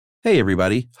Hey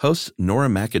everybody, host Nora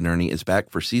McInerney is back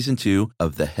for season 2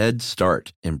 of The Head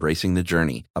Start, Embracing the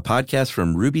Journey, a podcast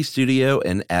from Ruby Studio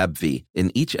and AbbVie.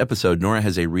 In each episode, Nora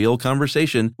has a real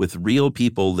conversation with real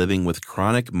people living with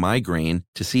chronic migraine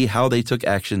to see how they took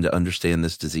action to understand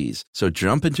this disease. So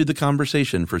jump into the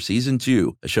conversation for season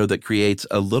 2, a show that creates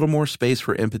a little more space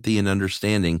for empathy and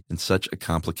understanding in such a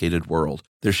complicated world.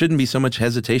 There shouldn't be so much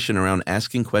hesitation around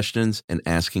asking questions and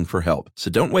asking for help.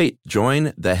 So don't wait.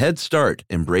 Join The Head Start,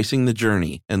 Embracing the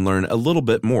Journey, and learn a little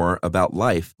bit more about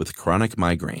life with chronic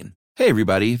migraine. Hey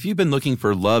everybody, if you've been looking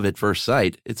for love at first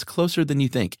sight, it's closer than you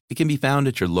think. It can be found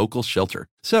at your local shelter.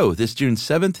 So this June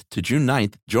 7th to June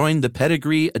 9th, join the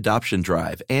Pedigree Adoption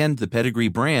Drive, and the Pedigree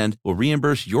brand will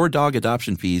reimburse your dog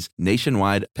adoption fees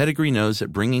nationwide. Pedigree knows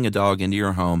that bringing a dog into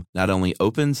your home not only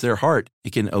opens their heart,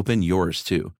 it can open yours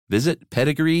too. Visit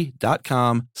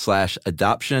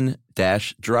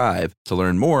pedigree.com/adoption-drive to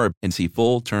learn more and see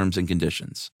full terms and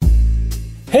conditions.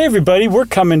 Hey everybody, we're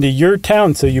coming to your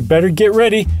town, so you better get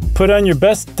ready, put on your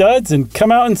best duds, and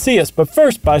come out and see us. But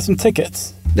first, buy some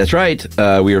tickets. That's right.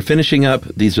 We are finishing up.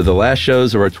 These are the last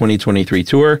shows of our 2023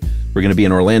 tour. We're going to be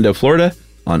in Orlando, Florida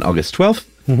on August 12th,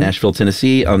 Nashville,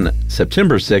 Tennessee on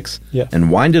September 6th,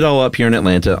 and wind it all up here in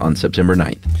Atlanta on September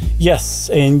 9th. Yes,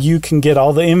 and you can get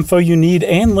all the info you need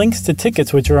and links to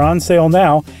tickets, which are on sale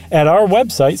now, at our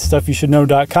website,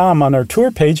 stuffyoushouldknow.com, on our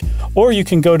tour page, or you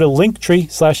can go to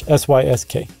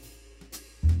linktree/SYSK.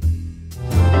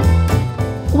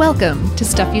 Welcome to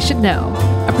Stuff You Should Know,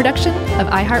 a production of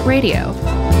iHeartRadio.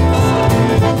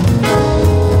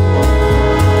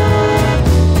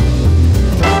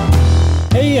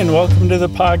 Hey, and welcome to the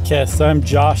podcast. I'm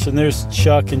Josh, and there's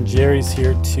Chuck, and Jerry's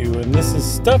here too. And this is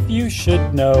Stuff You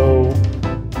Should Know.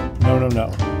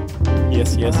 No.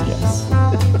 Yes.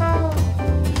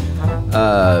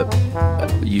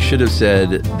 You should have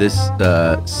said this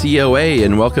COA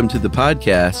and welcome to the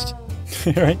podcast.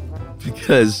 Right.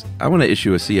 Because I want to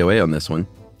issue a COA on this one.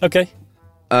 Okay.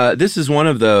 This is one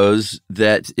of those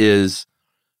that is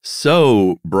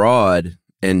so broad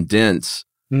and dense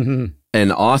and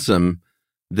awesome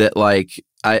that, like,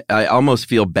 I almost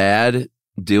feel bad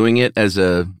doing it as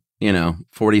a,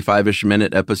 45-ish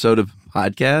minute episode of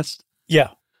podcast.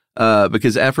 Yeah.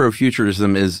 Because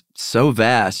Afrofuturism is so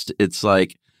vast. It's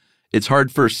like, it's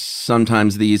hard for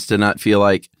sometimes these to not feel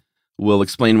like we'll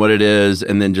explain what it is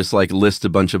and then just like list a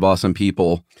bunch of awesome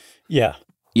people. Yeah.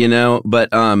 But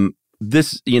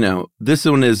this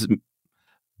one is,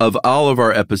 of all of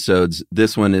our episodes,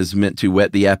 this one is meant to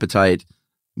whet the appetite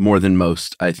more than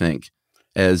most, I think,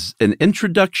 as an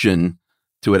introduction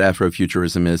to what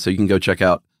Afrofuturism is. So you can go check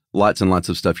out lots and lots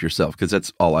of stuff yourself, because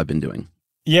that's all I've been doing.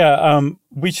 Yeah.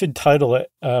 We should title it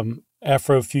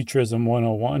Afrofuturism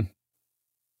 101.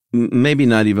 Maybe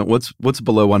not even. What's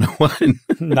below 101?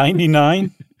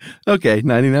 99? Okay,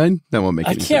 99? That won't make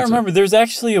any sense. I can't remember. There's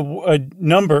actually a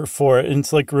number for it, and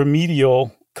it's like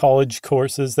remedial college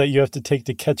courses that you have to take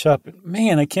to catch up.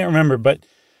 Man, I can't remember, but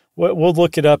we'll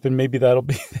look it up, and maybe that'll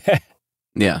be that.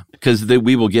 Yeah, because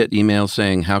we will get emails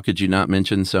saying, how could you not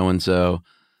mention so-and-so?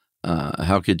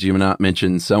 How could you not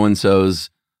mention so-and-so's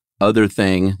other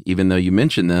thing, even though you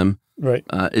mentioned them? Right.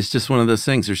 It's just one of those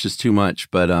things. There's just too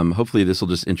much. But hopefully this will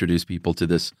just introduce people to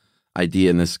this idea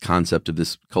and this concept of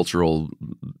this cultural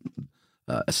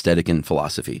aesthetic and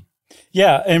philosophy.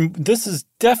 Yeah, and this is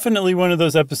definitely one of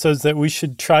those episodes that we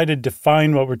should try to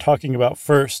define what we're talking about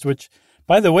first, which,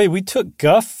 by the way, we took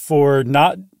guff for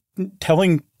not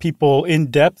telling people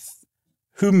in depth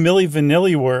who Milli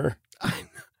Vanilli were.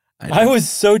 I was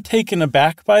so taken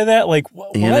aback by that. Like,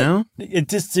 what? It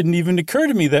just didn't even occur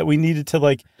to me that we needed to,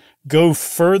 like, go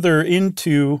further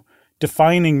into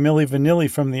defining Milli Vanilli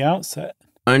from the outset.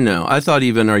 I know. I thought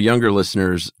even our younger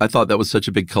listeners, I thought that was such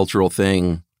a big cultural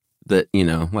thing that,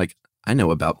 like, I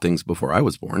know about things before I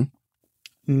was born.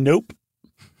 Nope.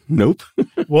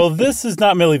 Well, this is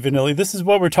not Milli Vanilli. This is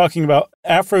what we're talking about,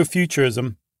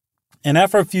 Afrofuturism. And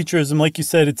Afrofuturism, like you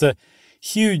said, it's a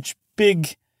huge,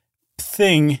 big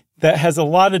thing that has a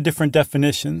lot of different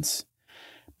definitions.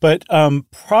 But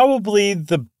probably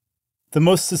the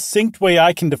most succinct way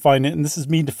I can define it, and this is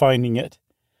me defining it,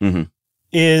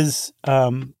 is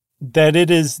that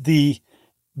it is the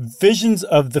visions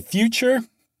of the future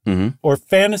or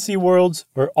fantasy worlds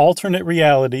or alternate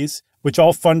realities, which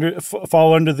all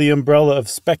fall under the umbrella of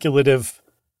speculative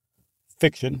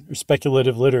fiction or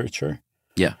speculative literature.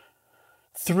 Yeah.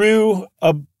 Through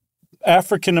a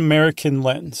African-American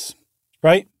lens,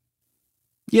 right?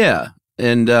 Yeah.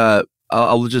 And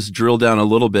I'll just drill down a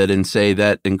little bit and say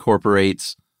that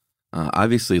incorporates,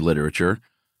 obviously, literature,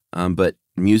 but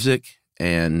music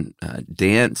and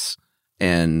dance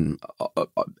and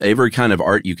every kind of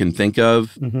art you can think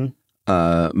of,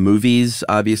 movies,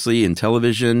 obviously, and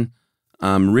television,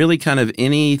 really kind of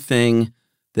anything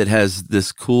that has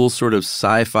this cool sort of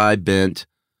sci-fi bent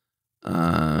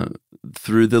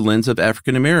through the lens of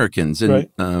African Americans. And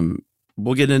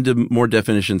we'll get into more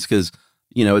definitions because,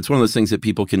 it's one of those things that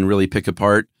people can really pick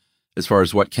apart as far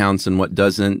as what counts and what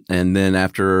doesn't. And then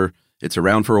after it's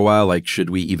around for a while, like, should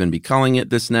we even be calling it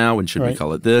this now? And should we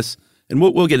call it this? And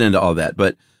we'll get into all that.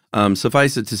 But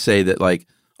suffice it to say that, like,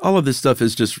 all of this stuff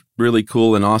is just really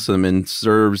cool and awesome and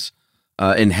serves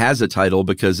and has a title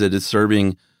because it is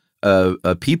serving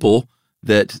a people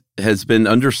that has been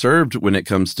underserved when it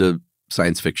comes to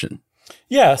science fiction.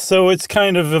 Yeah, so it's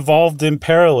kind of evolved in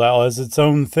parallel as its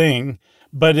own thing,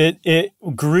 but it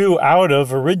grew out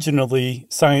of originally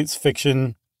science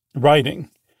fiction writing.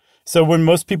 So when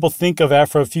most people think of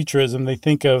Afrofuturism, they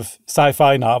think of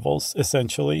sci-fi novels,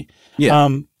 essentially. Yeah.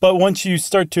 But once you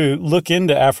start to look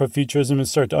into Afrofuturism and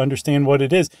start to understand what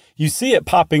it is, you see it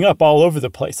popping up all over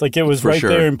the place. Like, it was right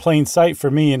there in plain sight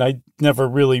for me, and I never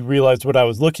really realized what I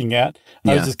was looking at.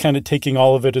 I was just kind of taking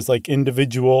all of it as, like,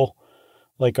 individual,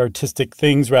 like, artistic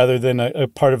things rather than a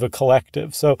part of a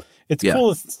collective. So it's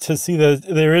cool to see that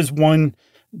there is one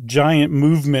giant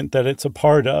movement that it's a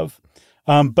part of.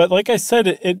 But like I said,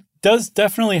 it does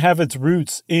definitely have its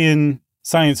roots in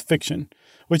science fiction,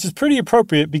 which is pretty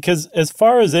appropriate because as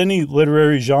far as any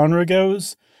literary genre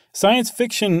goes, science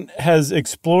fiction has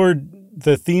explored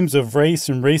the themes of race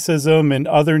and racism and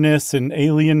otherness and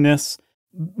alienness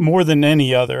more than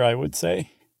any other, I would say.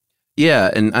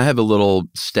 Yeah, and I have a little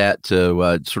stat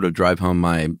to sort of drive home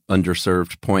my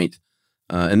underserved point.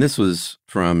 And this was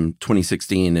from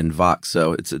 2016 in Vox,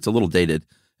 so it's a little dated,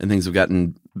 and things have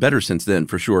gotten better since then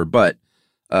for sure. But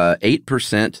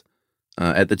 8%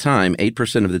 at the time,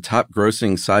 8% of the top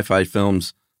grossing sci-fi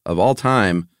films of all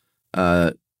time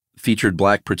featured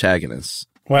Black protagonists.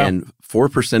 Wow. And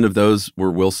 4% of those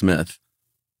were Will Smith.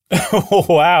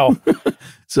 Wow.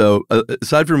 So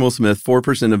aside from Will Smith,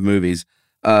 4% of movies.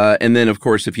 And then, of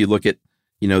course, if you look at,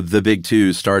 the big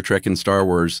two, Star Trek and Star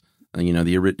Wars,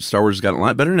 Star Wars has gotten a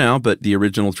lot better now, but the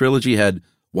original trilogy had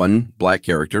one Black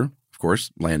character, of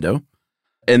course, Lando.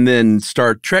 And then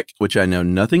Star Trek, which I know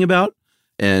nothing about,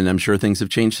 and I'm sure things have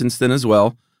changed since then as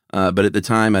well. But at the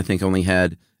time, I think only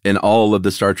had, in all of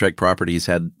the Star Trek properties,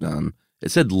 had,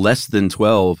 it said less than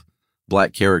 12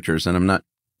 Black characters, and I'm not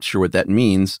sure what that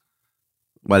means.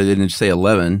 Why didn't they just say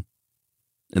 11?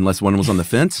 Unless one was on the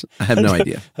fence? I have no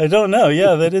idea. I don't know.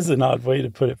 Yeah, that is an odd way to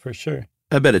put it for sure.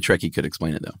 I bet a Trekkie could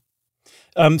explain it,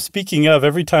 though. Speaking of,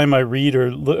 every time I read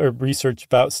or research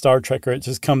about Star Trek or it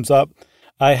just comes up,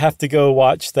 I have to go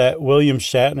watch that William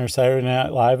Shatner Saturday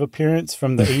Night Live appearance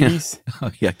from the 80s.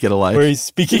 Oh, yeah, get a life. Where he's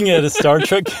speaking at a Star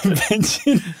Trek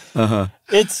convention.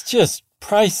 It's just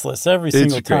priceless every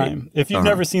single time. If you've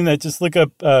never seen that, just look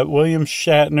up William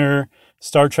Shatner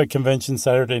Star Trek convention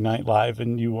Saturday Night Live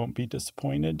and you won't be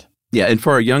disappointed. Yeah, and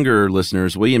for our younger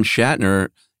listeners, William Shatner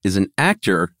is an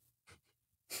actor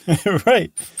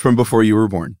right. from before you were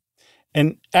born.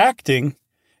 And acting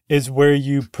is where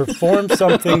you perform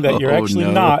something that you're actually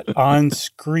not on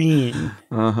screen.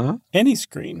 Any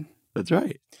screen. That's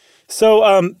right. So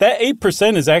that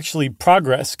 8% is actually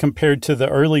progress compared to the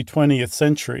early 20th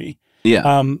century.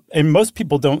 Yeah. And most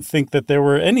people don't think that there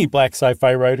were any Black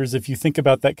sci-fi writers, if you think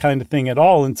about that kind of thing at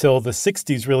all, until the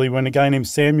 60s, really, when a guy named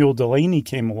Samuel Delany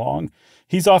came along.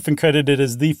 He's often credited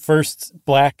as the first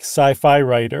Black sci-fi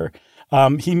writer.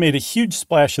 He made a huge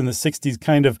splash in the 60s,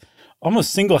 kind of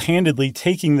almost single-handedly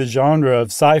taking the genre of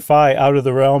sci-fi out of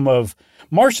the realm of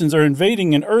Martians are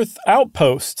invading an Earth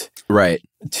outpost. Right.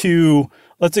 To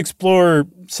let's explore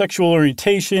sexual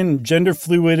orientation, gender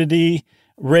fluidity,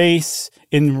 race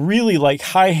in really like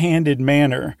high-handed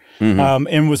manner,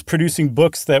 and was producing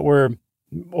books that were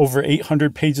over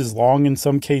 800 pages long in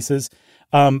some cases.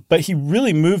 But he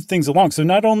really moved things along. So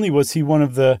not only was he one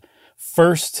of the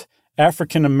first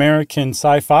African-American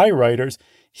sci-fi writers,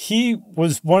 he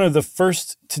was one of the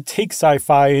first to take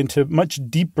sci-fi into much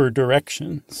deeper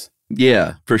directions.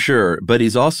 Yeah, for sure. But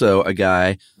he's also a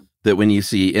guy that when you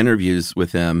see interviews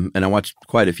with him, and I watched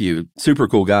quite a few, super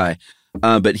cool guy,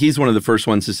 but he's one of the first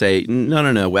ones to say,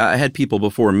 no, I had people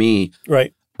before me.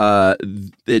 Right.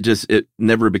 It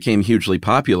never became hugely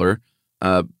popular,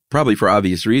 probably for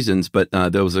obvious reasons, but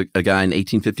there was a guy in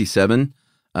 1857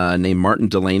 named Martin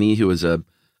Delany who was a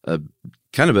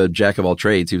kind of a jack of all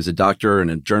trades. He was a doctor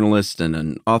and a journalist and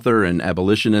an author and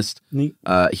abolitionist. Neat.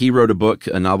 He wrote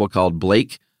a novel called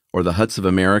Blake, or The Huts of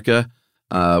America,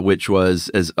 which was,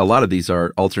 as a lot of these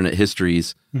are alternate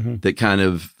histories that kind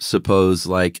of suppose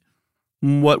like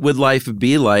what would life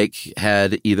be like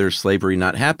had either slavery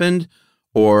not happened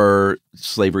or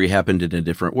slavery happened in a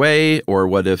different way, or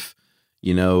what if,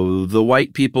 the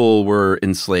white people were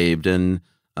enslaved and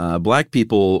black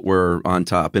people were on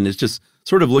top. And it's just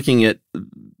sort of looking at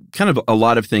kind of a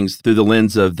lot of things through the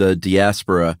lens of the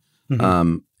diaspora.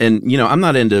 Mm-hmm. I'm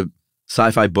not into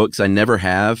sci-fi books. I never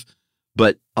have.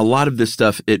 But a lot of this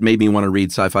stuff, it made me want to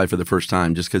read sci-fi for the first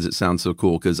time just because it sounds so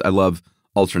cool, because I love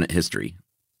alternate history.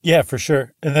 Yeah, for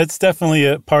sure. And that's definitely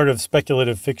a part of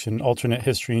speculative fiction, alternate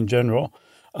history in general.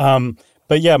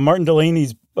 But yeah, Martin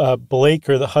Delaney's Blake,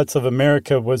 or The Huts of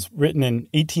America, was written in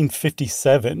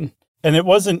 1857. And it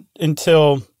wasn't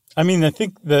until, I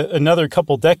think another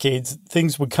couple decades,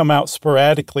 things would come out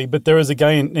sporadically. But there was a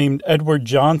guy named Edward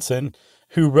Johnson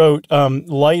who wrote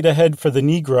Light Ahead for the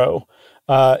Negro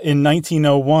in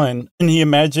 1901. And he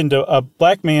imagined a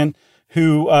black man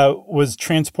who was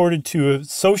transported to a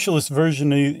socialist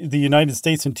version of the United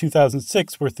States in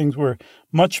 2006, where things were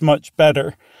much, much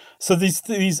better. So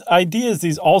these ideas,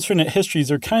 these alternate histories,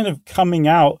 are kind of coming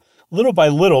out little by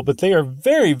little, but they are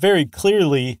very, very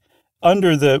clearly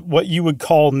under the what you would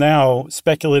call now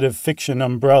speculative fiction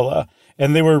umbrella.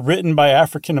 And they were written by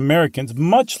African Americans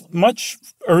much, much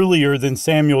earlier than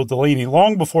Samuel Delany,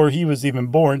 long before he was even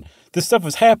born. This stuff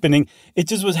was happening. It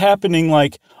just was happening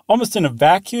like almost in a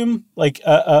vacuum. Like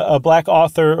a black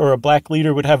author or a black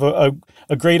leader would have a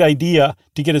great idea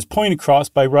to get his point across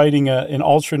by writing an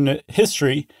alternate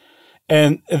history.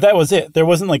 And that was it. There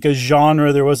wasn't like a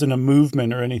genre. There wasn't a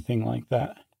movement or anything like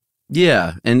that.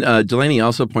 Yeah. And Delany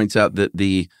also points out that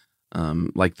the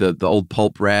old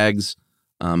pulp rags,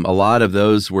 a lot of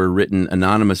those were written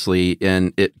anonymously,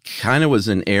 and it kind of was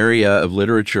an area of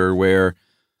literature where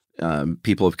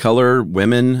people of color,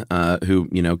 women who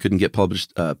couldn't get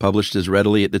published as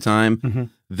readily at the time, mm-hmm.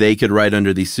 they could write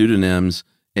under these pseudonyms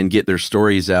and get their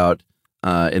stories out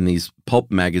in these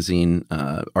pulp magazine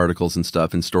articles and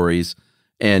stuff and stories.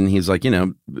 And he's like,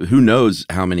 who knows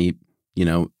how many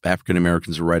African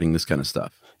Americans are writing this kind of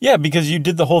stuff. Yeah, because you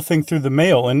did the whole thing through the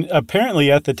mail. And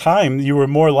apparently at the time, you were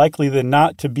more likely than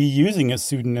not to be using a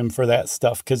pseudonym for that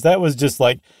stuff, because that was just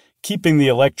like keeping the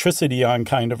electricity on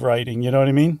kind of writing. You know what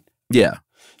I mean? Yeah.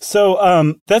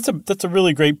 So that's a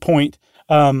really great point.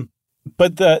 But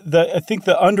I think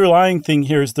the underlying thing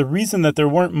here is the reason that there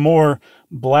weren't more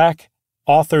black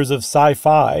authors of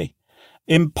sci-fi,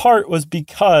 in part, was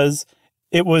because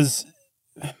it was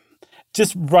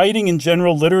just writing in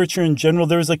general, literature in general.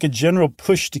 There was like a general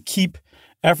push to keep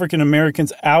African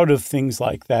Americans out of things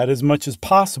like that as much as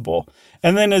possible.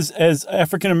 And then as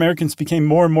African Americans became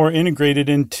more and more integrated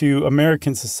into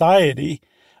American society,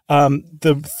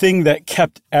 the thing that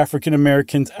kept African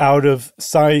Americans out of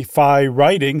sci-fi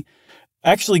writing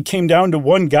actually came down to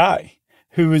one guy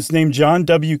who was named John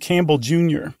W. Campbell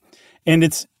Jr. And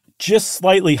it's just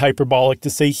slightly hyperbolic to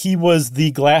say he was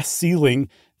the glass ceiling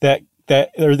that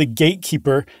or the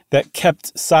gatekeeper that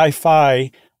kept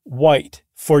sci-fi white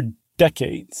for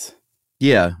decades.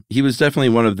 Yeah, he was definitely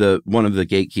one of the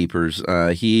gatekeepers.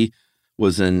 He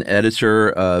was an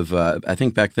editor of I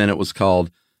think back then it was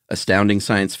called Astounding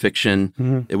Science Fiction.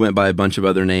 Mm-hmm. It went by a bunch of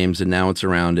other names, and now it's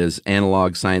around as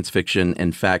Analog Science Fiction.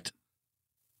 In fact.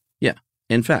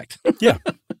 Yeah.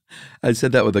 I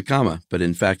said that with a comma, but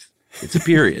in fact, it's a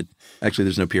period. Actually,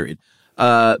 there's no period.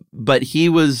 But he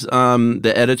was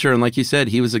the editor, and like you said,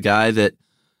 he was a guy that,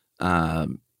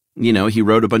 he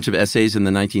wrote a bunch of essays in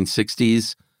the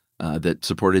 1960s that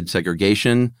supported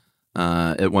segregation.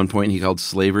 At one point, he called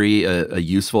slavery a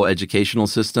useful educational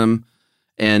system.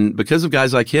 And because of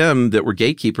guys like him that were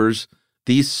gatekeepers,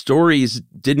 these stories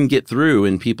didn't get through.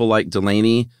 And people like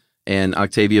Delany and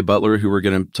Octavia Butler, who we're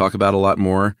going to talk about a lot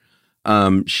more,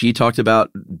 she talked about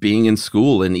being in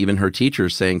school and even her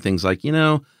teachers saying things like,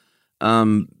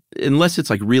 unless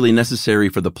it's like really necessary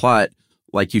for the plot,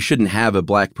 like you shouldn't have a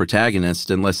black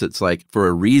protagonist unless it's like for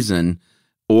a reason.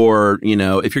 Or,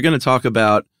 if you're going to talk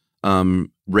about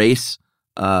race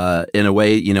in a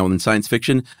way, in science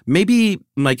fiction, maybe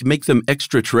like make them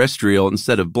extraterrestrial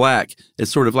instead of black.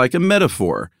 It's sort of like a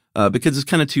metaphor because it's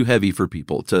kind of too heavy for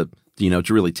people to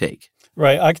really take.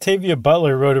 Right. Octavia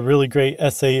Butler wrote a really great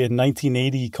essay in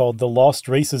 1980 called The Lost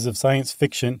Races of Science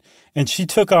Fiction. And she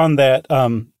took on that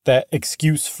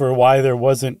excuse for why there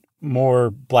wasn't more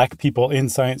black people in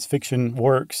science fiction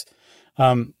works.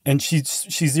 And she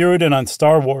zeroed in on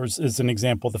Star Wars as an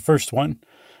example, the first one.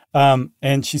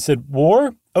 And she said,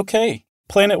 war? Okay.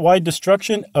 Planet-wide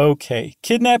destruction? Okay.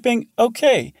 Kidnapping?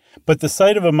 Okay. But the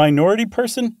sight of a minority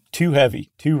person? Too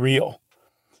heavy, too real.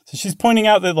 So she's pointing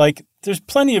out that, like, there's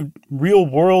plenty of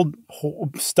real-world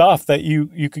stuff that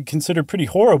you could consider pretty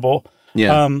horrible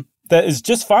that is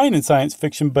just fine in science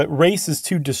fiction, but race is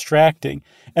too distracting.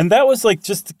 And that was like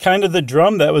just kind of the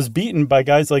drum that was beaten by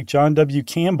guys like John W.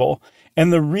 Campbell.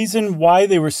 And the reason why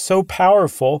they were so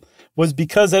powerful was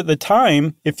because at the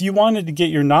time, if you wanted to get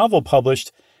your novel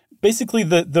published, basically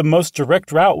the most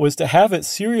direct route was to have it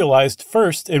serialized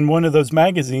first in one of those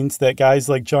magazines that guys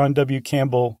like John W.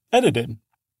 Campbell edited.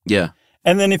 Yeah.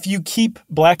 And then if you keep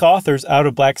Black authors out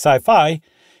of Black sci-fi,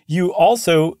 you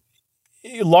also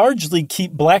largely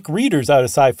keep Black readers out of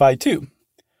sci-fi too.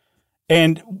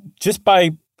 And just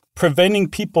by preventing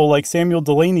people like Samuel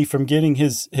Delany from getting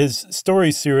his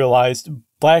stories serialized,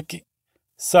 Black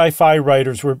sci-fi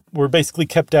writers were basically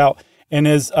kept out. And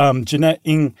as Jeanette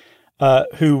Ng,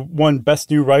 who won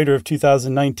Best New Writer of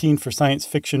 2019 for science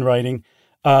fiction writing,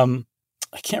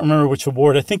 I can't remember which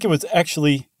award. I think it was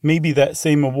actually maybe that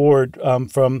same award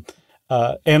from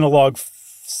Analog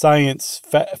Science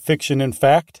Fiction and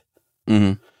Fact.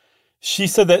 Mm-hmm. She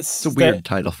said that it's a weird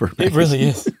title for a magazine. It really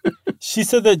is. She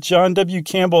said that John W.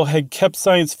 Campbell had kept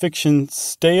science fiction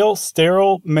stale,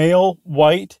 sterile, male,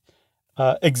 white,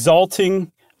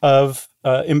 exalting of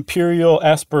imperial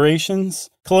aspirations,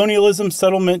 colonialism,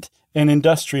 settlement, and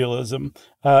industrialism.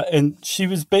 And she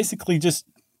was basically just,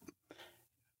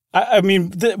 I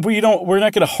mean, we're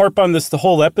not going to harp on this the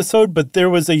whole episode, but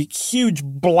there was a huge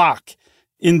block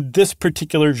in this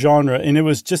particular genre, and it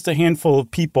was just a handful of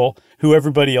people who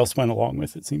everybody else went along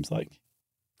with, it seems like.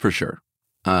 For sure.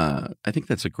 I think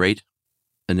that's a great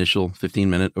initial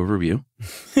 15-minute overview.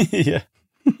 Yeah.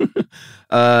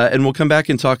 And we'll come back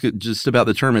and talk just about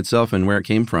the term itself and where it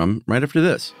came from right after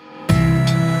this.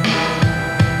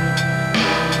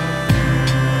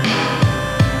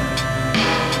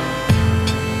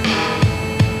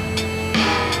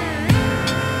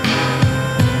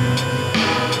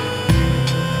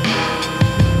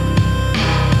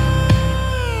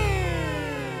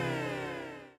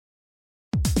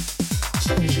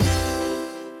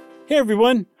 Hey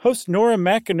everyone, host Nora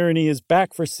McInerney is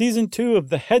back for Season 2 of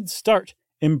The Head Start,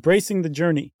 Embracing the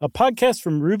Journey, a podcast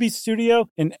from Ruby Studio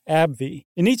and AbbVie.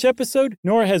 In each episode,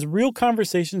 Nora has real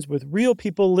conversations with real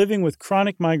people living with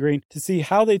chronic migraine to see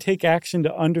how they take action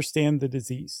to understand the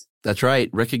disease. That's right.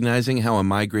 Recognizing how a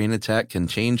migraine attack can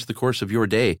change the course of your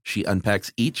day, she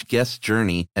unpacks each guest's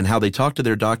journey and how they talk to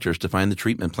their doctors to find the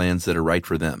treatment plans that are right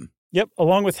for them. Yep,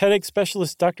 along with headache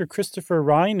specialist Dr. Christopher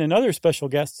Ryan and other special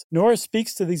guests, Nora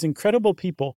speaks to these incredible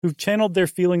people who've channeled their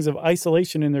feelings of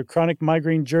isolation in their chronic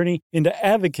migraine journey into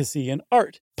advocacy and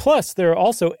art. Plus, there are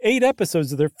also 8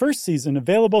 episodes of their first season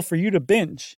available for you to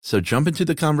binge. So jump into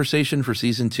the conversation for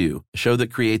Season 2, a show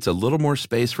that creates a little more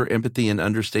space for empathy and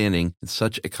understanding in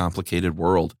such a complicated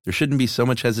world. There shouldn't be so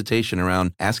much hesitation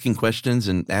around asking questions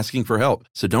and asking for help.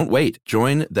 So don't wait.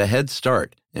 Join The Head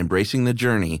Start, Embracing the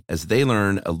Journey, as they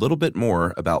learn a little bit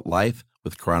more about life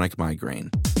with chronic migraine.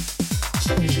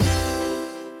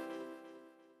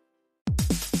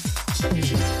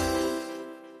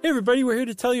 Hey everybody, we're here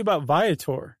to tell you about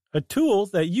Viator, a tool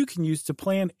that you can use to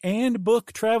plan and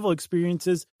book travel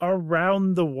experiences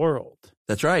around the world.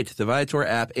 That's right. The Viator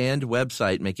app and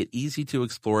website make it easy to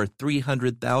explore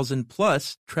 300,000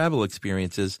 plus travel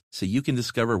experiences so you can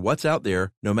discover what's out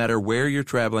there no matter where you're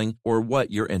traveling or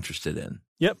what you're interested in.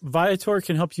 Yep, Viator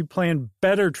can help you plan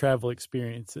better travel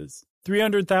experiences.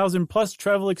 300,000 plus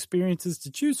travel experiences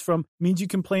to choose from means you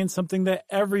can plan something that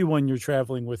everyone you're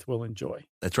traveling with will enjoy.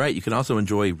 That's right. You can also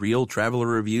enjoy real traveler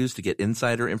reviews to get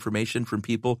insider information from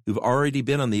people who've already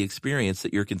been on the experience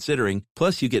that you're considering.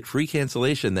 Plus, you get free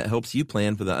cancellation that helps you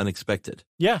plan for the unexpected.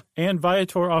 Yeah, and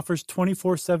Viator offers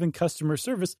 24/7 customer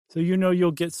service, so you know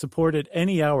you'll get support at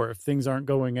any hour if things aren't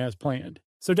going as planned.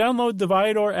 So download the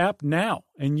Viator app now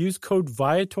and use code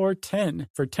Viator10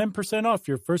 for 10% off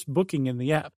your first booking in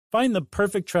the app. Find the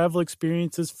perfect travel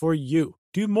experiences for you.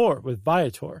 Do more with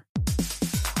Viator.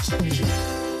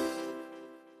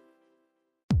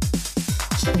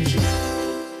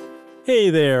 Hey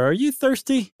there, are you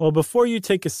thirsty? Well, before you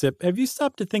take a sip, have you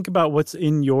stopped to think about what's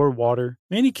in your water?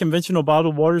 Many conventional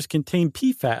bottled waters contain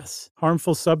PFAS,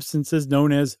 harmful substances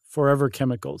known as forever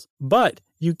chemicals. But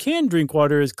you can drink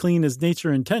water as clean as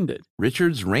nature intended.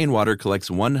 Richard's Rainwater collects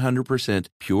 100%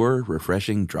 pure,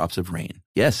 refreshing drops of rain.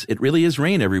 Yes, it really is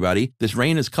rain, everybody. This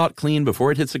rain is caught clean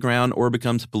before it hits the ground or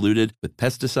becomes polluted with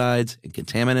pesticides and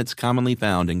contaminants commonly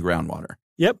found in groundwater.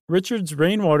 Yep, Richard's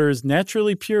Rainwater is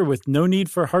naturally pure with no need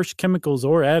for harsh chemicals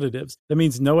or additives. That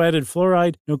means no added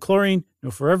fluoride, no chlorine, no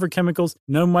forever chemicals,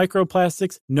 no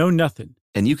microplastics, no nothing.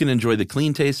 And you can enjoy the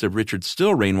clean taste of Richard's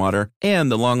still rainwater and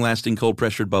the long-lasting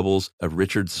cold-pressured bubbles of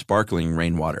Richard's sparkling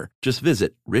rainwater. Just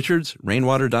visit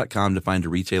richardsrainwater.com to find a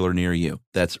retailer near you.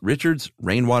 That's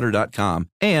richardsrainwater.com.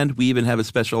 And we even have a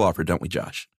special offer, don't we,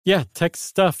 Josh? Yeah, text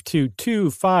stuff to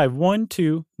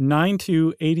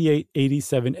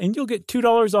 2512928887, and you'll get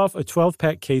 $2 off a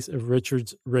 12-pack case of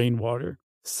Richard's rainwater.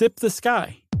 Sip the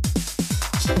sky.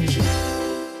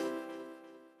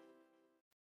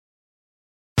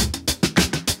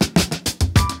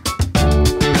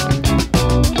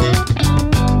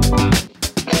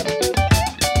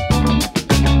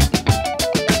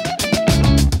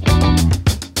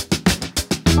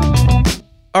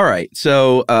 All right,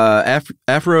 so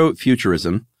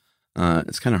Afrofuturism,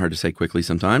 it's kind of hard to say quickly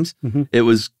sometimes. Mm-hmm. It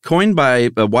was coined by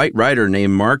a white writer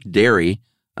named Mark Derry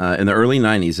in the early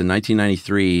 90s, in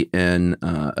 1993, in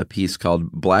a piece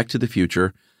called Black to the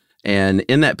Future. And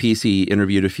in that piece, he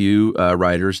interviewed a few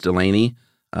writers, Delaney,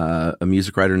 a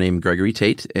music writer named Gregory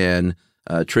Tate, and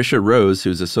Tricia Rose,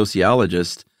 who's a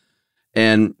sociologist.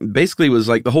 And basically it was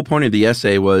like the whole point of the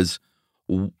essay was,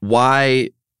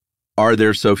 why are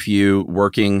there so few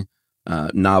working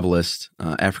novelists,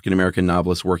 African-American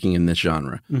novelists working in this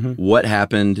genre? Mm-hmm. What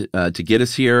happened to get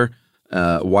us here?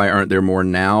 Why aren't there more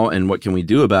now? And what can we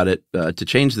do about it to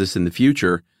change this in the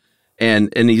future?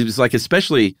 And he was like,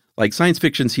 especially, like science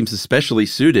fiction seems especially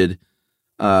suited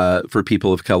for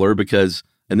people of color because,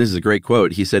 and this is a great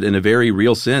quote, he said, in a very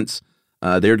real sense,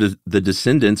 they're the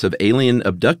descendants of alien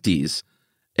abductees.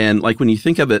 And like when you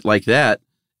think of it like that,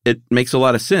 it makes a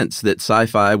lot of sense that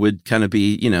sci-fi would kind of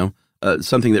be,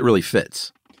 something that really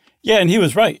fits. Yeah, and he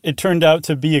was right. It turned out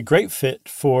to be a great fit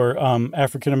for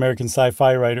African-American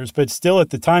sci-fi writers, but still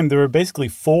at the time, there were basically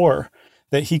 4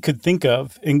 that he could think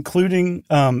of, including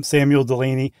Samuel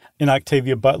Delaney and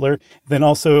Octavia Butler, then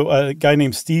also a guy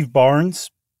named Steve Barnes,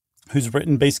 who's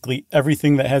written basically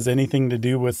everything that has anything to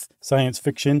do with science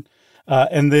fiction,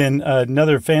 and then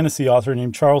another fantasy author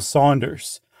named Charles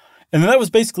Saunders. And that was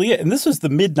basically it. And this was the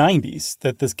mid-90s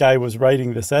that this guy was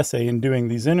writing this essay and doing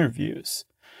these interviews.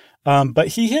 But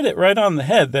he hit it right on the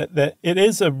head that it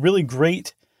is a really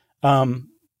great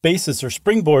basis or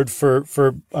springboard for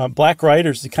Black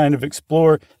writers to kind of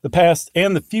explore the past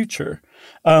and the future.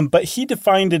 But he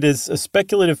defined it as a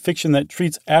speculative fiction that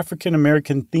treats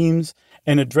African-American themes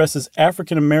and addresses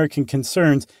African-American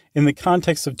concerns in the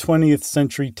context of 20th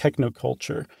century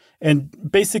technoculture. And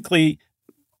basically,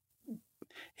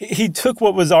 he took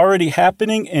what was already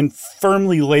happening and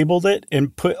firmly labeled it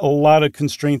and put a lot of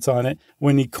constraints on it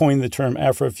when he coined the term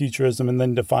Afrofuturism and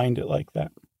then defined it like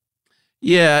that.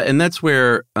 Yeah, and that's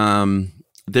where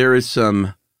there is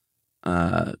some,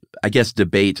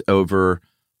 debate over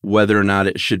whether or not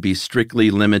it should be strictly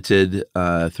limited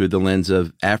through the lens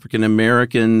of African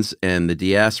Americans and the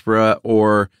diaspora,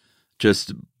 or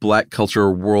just Black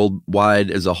culture worldwide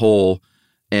as a whole.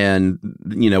 And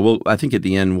I think at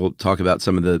the end we'll talk about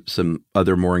some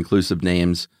other more inclusive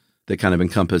names that kind of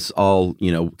encompass all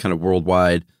kind of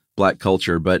worldwide Black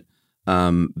culture. But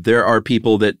there are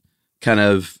people that kind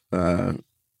of are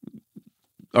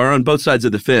on both sides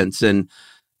of the fence, and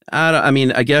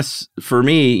I guess for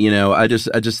me, I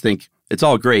just think it's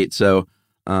all great. So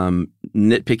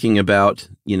nitpicking about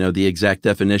the exact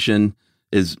definition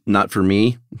is not for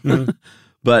me,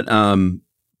 but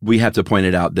we have to point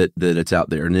it out that it's out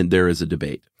there, and there is a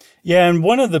debate. Yeah, and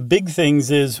one of the big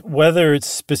things is whether it's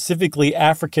specifically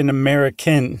African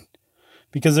American,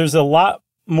 because there's a lot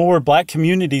more Black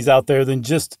communities out there than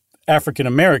just African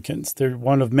Americans. They're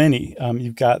one of many.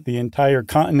 You've got the entire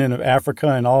continent of Africa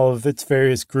and all of its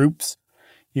various groups.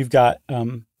 You've got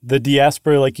the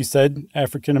diaspora, like you said,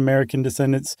 African American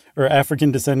descendants or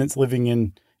African descendants living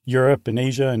in Europe and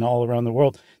Asia and all around the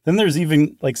world. Then there's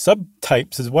even like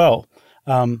subtypes as well.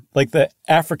 Like the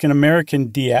African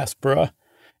American diaspora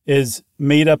is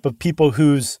made up of people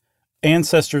whose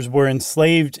ancestors were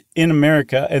enslaved in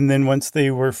America, and then once they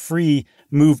were free,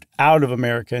 moved out of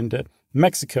America into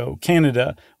Mexico,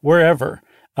 Canada, wherever.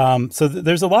 So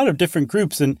there's a lot of different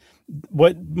groups, and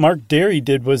what Mark Derry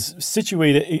did was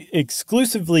situate it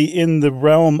exclusively in the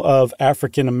realm of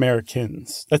African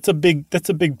Americans. That's a big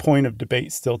point of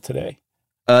debate still today.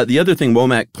 The other thing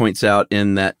Womack points out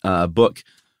in that book,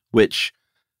 which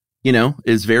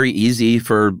is very easy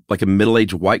for like a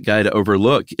middle-aged white guy to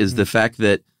overlook, is the fact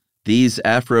that these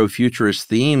Afrofuturist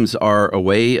themes are a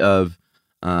way of,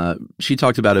 she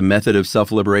talked about a method of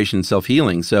self-liberation,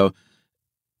 self-healing. So,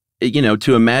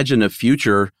 to imagine a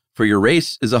future for your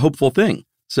race is a hopeful thing.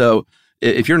 So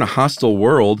if you're in a hostile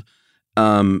world,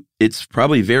 it's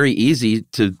probably very easy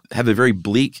to have a very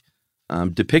bleak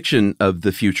depiction of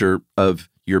the future of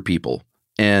your people.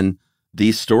 And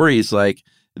these stories, like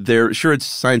they're sure it's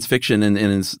science fiction, and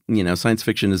it's, science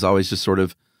fiction is always just sort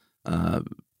of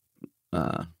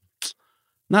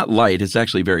not light. It's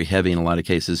actually very heavy in a lot of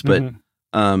cases, but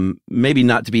maybe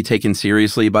not to be taken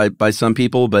seriously by some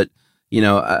people. But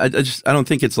I don't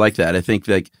think it's like that. I think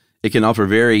like it can offer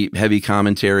very heavy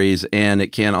commentaries, and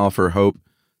it can offer hope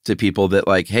to people that,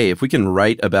 like, hey, if we can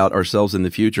write about ourselves in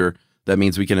the future, that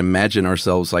means we can imagine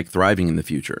ourselves like thriving in the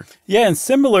future. Yeah, and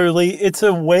similarly, it's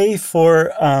a way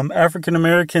for African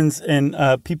Americans and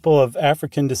people of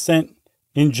African descent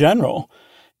in general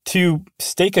to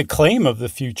stake a claim of the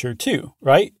future too,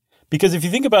 right? Because if you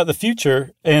think about the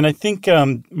future, and I think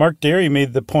Mark Derry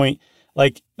made the point,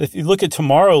 like if you look at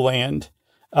Tomorrowland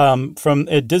from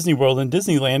at Disney World and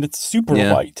Disneyland, it's super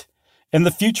white. And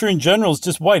the future in general is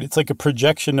just white. It's like a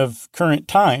projection of current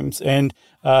times. And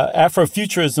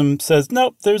Afrofuturism says,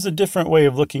 nope, there's a different way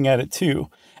of looking at it too.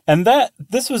 And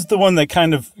this was the one that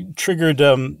kind of triggered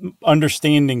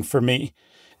understanding for me.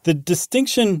 The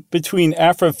distinction between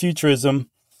Afrofuturism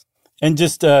and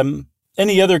just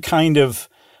any other kind of,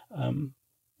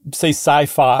 say,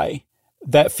 sci-fi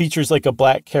that features like a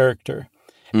black character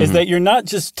is that you're not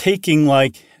just taking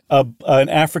like an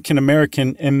African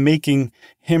American and making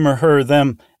him or her,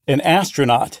 them, an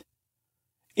astronaut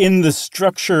in the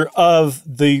structure of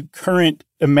the current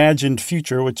imagined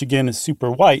future, which again is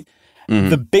super white.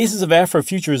 The basis of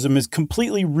Afrofuturism is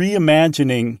completely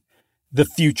reimagining the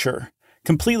future,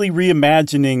 completely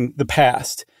reimagining the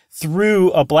past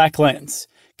through a black lens.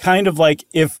 Kind of like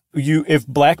if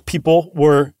black people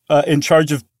were in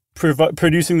charge of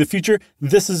producing the future,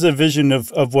 this is a vision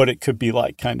of what it could be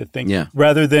like, kind of thing. Yeah.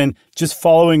 Rather than just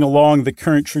following along the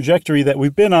current trajectory that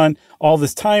we've been on all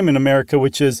this time in America,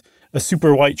 which is a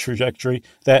super white trajectory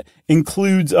that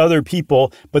includes other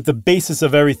people, but the basis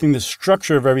of everything, the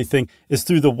structure of everything is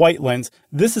through the white lens.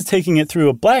 This is taking it through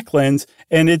a black lens,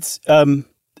 and it's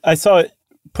I saw it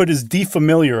put as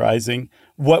defamiliarizing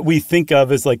what we think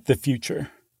of as like the future.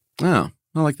 Oh,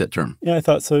 I like that term. Yeah, I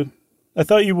thought so. I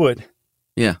thought you would.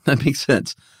 Yeah, that makes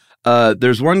sense.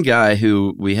 There's one guy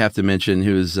who we have to mention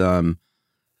who's, a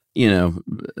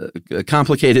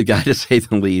complicated guy to say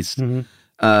the least.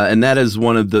 And that is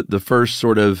one of the first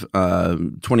sort of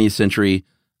 20th century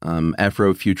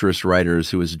Afrofuturist writers,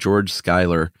 who was George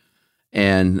Schuyler.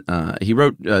 And he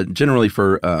wrote generally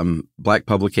for black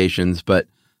publications, but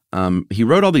he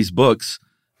wrote all these books.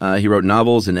 He wrote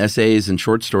novels and essays and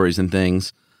short stories and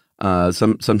things.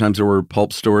 Sometimes there were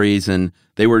pulp stories, and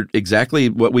they were exactly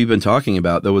what we've been talking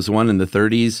about. There was one in the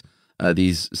 30s,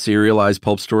 these serialized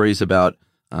pulp stories about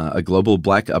a global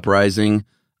black uprising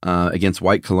against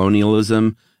white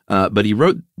colonialism. But he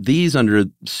wrote these under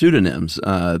pseudonyms,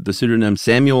 the pseudonym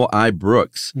Samuel I.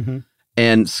 Brooks.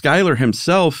 And Schuyler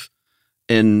himself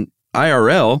in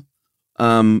IRL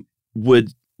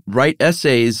would write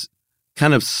essays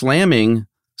kind of slamming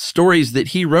stories that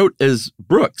he wrote as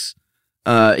Brooks.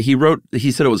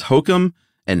 He said it was hokum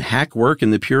and hack work in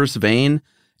the purest vein,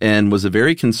 and was a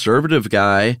very conservative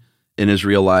guy in his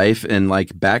real life, and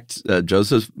like backed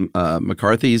Joseph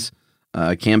McCarthy's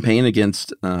campaign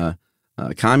against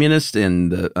communists,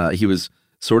 and he was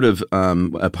sort of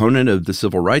opponent of the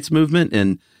civil rights movement.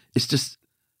 And it's just,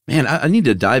 man, I need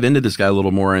to dive into this guy a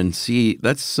little more and see.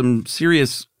 That's some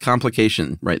serious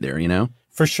complication right there,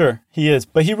 For sure, he is.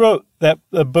 But he wrote that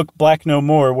book Black No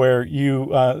More, where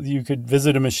you could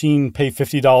visit a machine, pay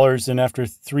 $50, and after a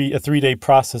 3-day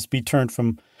process be turned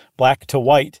from black to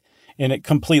white. And it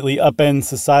completely upends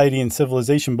society and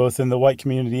civilization, both in the white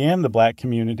community and the black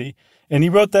community. And he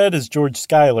wrote that as George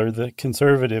Schuyler, the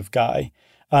conservative guy.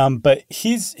 But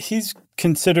he's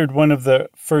considered one of the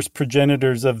first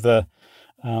progenitors of the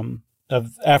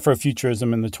of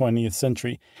Afrofuturism in the 20th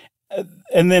century.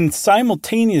 And then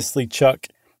simultaneously, Chuck,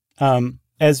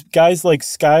 as guys like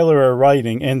Schuyler are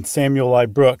writing, and Samuel I.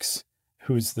 Brooks,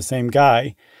 who's the same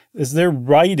guy, as they're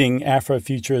writing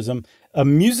Afrofuturism, a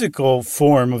musical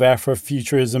form of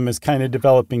Afrofuturism is kind of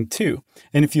developing too.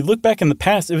 And if you look back in the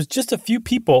past, it was just a few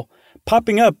people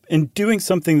popping up and doing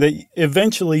something that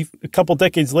eventually, a couple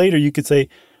decades later, you could say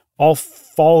all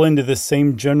fall into the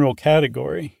same general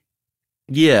category.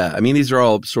 Yeah, I mean, these are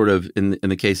all sort of in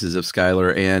the cases of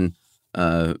Schuyler and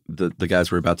the guys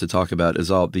we're about to talk about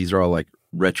these are all like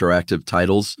retroactive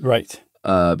titles, right?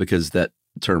 Because that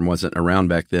term wasn't around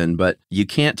back then. But you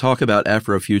can't talk about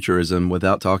Afrofuturism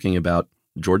without talking about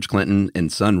George Clinton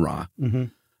and Sun Ra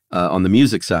on the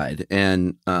music side.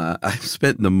 And I've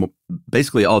spent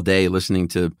basically all day listening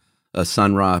to a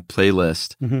Sun Ra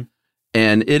playlist,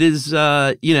 and it is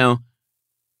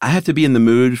I have to be in the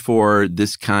mood for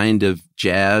this kind of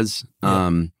jazz.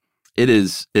 Yeah.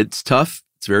 It's tough.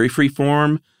 It's very free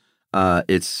form.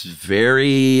 It's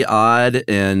very odd,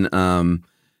 and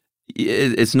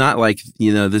it's not like,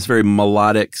 this very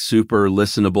melodic, super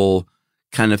listenable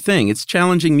kind of thing. It's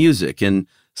challenging music, and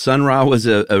Sun Ra was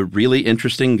a really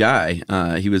interesting guy.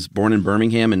 He was born in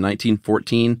Birmingham in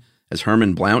 1914 as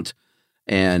Herman Blount,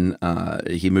 and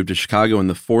he moved to Chicago in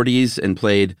the 40s and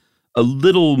played a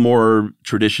little more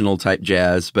traditional type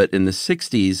jazz. But in the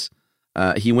 60s,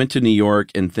 he went to New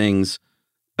York, and things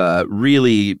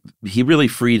he really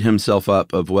freed himself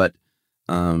up of what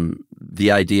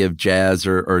the idea of jazz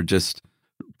or just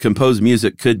composed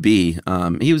music could be.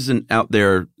 He was an out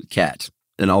there cat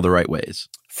in all the right ways.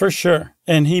 For sure.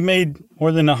 And he made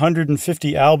more than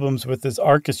 150 albums with his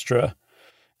orchestra.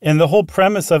 And the whole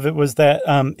premise of it was that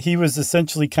he was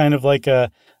essentially kind of like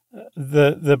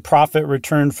the prophet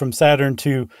returned from Saturn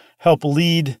to help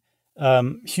lead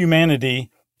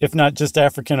humanity, if not just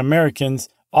African Americans,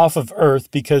 off of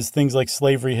Earth, because things like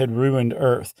slavery had ruined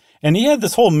Earth. And he had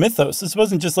this whole mythos. This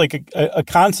wasn't just like a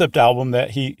concept album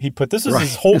that he put. This was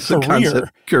his whole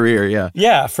career. Yeah.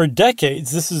 Yeah, for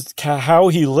decades. This is how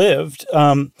he lived.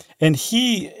 And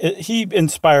he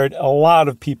inspired a lot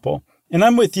of people. And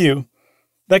I'm with you.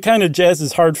 That kind of jazz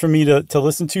is hard for me to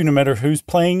listen to no matter who's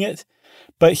playing it.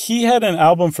 But he had an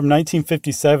album from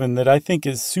 1957 that I think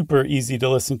is super easy to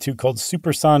listen to called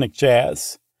Supersonic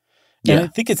Jazz. And I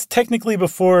think it's technically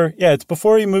before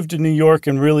he moved to New York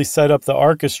and really set up the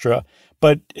orchestra,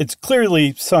 but it's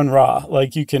clearly Sun Ra,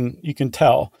 like you can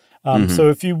tell. So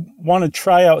if you want to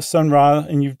try out Sun Ra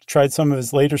and you've tried some of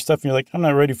his later stuff and you're like, I'm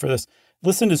not ready for this,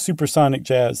 listen to Supersonic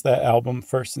Jazz, that album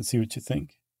first, and see what you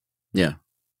think. Yeah,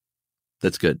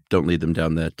 that's good. Don't lead them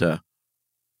down that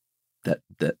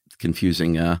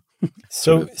confusing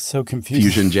so confusing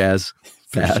fusion jazz.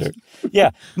 For sure.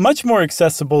 Yeah, much more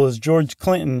accessible is George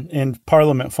Clinton in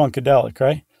Parliament Funkadelic,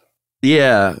 right?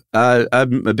 Yeah,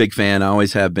 I'm a big fan. I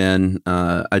always have been.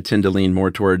 I tend to lean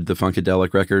more toward the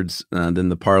Funkadelic records than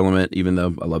the Parliament, even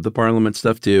though I love the Parliament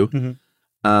stuff too.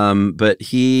 But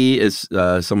he is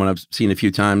someone I've seen a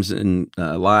few times in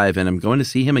live, and I'm going to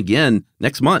see him again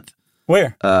next month.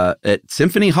 Where? At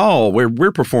Symphony Hall, where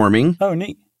we're performing. Oh,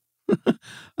 neat.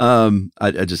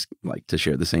 I just like to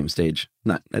share the same stage,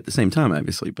 not at the same time,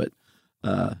 obviously, but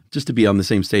just to be on the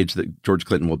same stage that George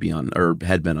Clinton will be on or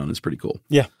had been on is pretty cool.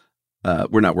 Yeah.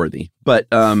 We're not worthy, but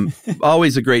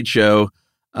always a great show.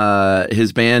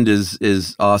 His band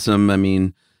is awesome. I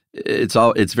mean,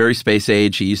 it's very space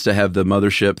age. He used to have the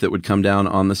mothership that would come down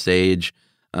on the stage,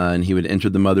 and he would enter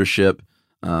the mothership.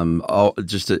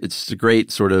 It's a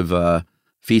great sort of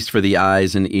feast for the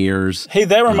eyes and ears. Hey,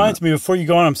 that reminds me, before you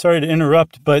go on, I'm sorry to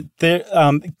interrupt, but there,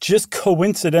 just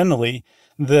coincidentally,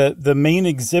 the main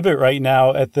exhibit right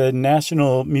now at the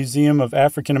National Museum of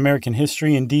African American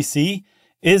History in D.C.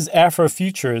 is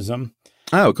Afrofuturism.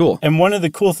 Oh, cool. And one of the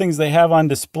cool things they have on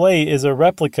display is a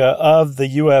replica of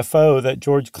the UFO that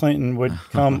George Clinton would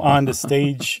come onto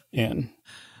stage in.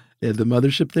 Yeah, the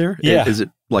mothership there? Yeah. Is it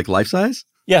like life-size?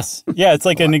 Yes. Yeah, it's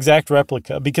like an exact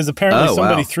replica because apparently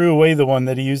somebody threw away the one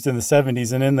that he used in the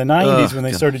 70s. And in the 90s, when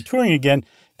they started touring again,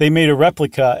 they made a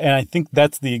replica. And I think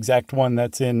that's the exact one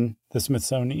that's in the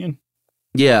Smithsonian.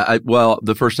 Yeah.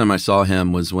 The first time I saw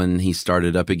him was when he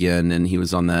started up again and he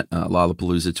was on that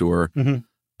Lollapalooza tour.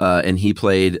 And he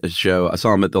played a show. I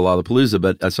saw him at the Lollapalooza,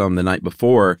 but I saw him the night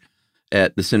before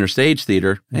at the Center Stage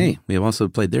Theater. Hey, we have also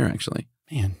played there, actually.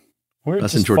 Man, we're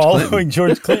just following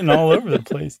George Clinton all over the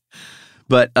place.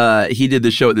 But he did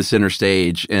the show at the Center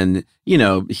Stage, and,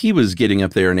 he was getting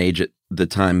up there in age at the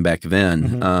time back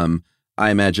then.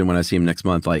 I imagine when I see him next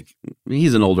month, like,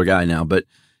 he's an older guy now, but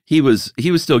he was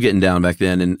still getting down back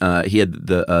then. And he had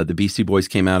the Beastie Boys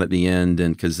came out at the end,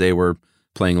 and because they were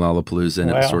playing Lollapalooza, and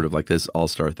it was sort of like this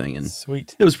all-star thing. And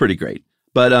sweet. It was pretty great.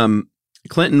 But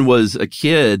Clinton was a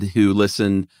kid who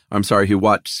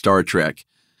watched Star Trek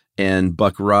and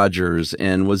Buck Rogers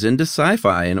and was into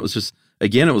sci-fi, and it was just,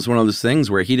 again, it was one of those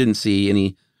things where he didn't see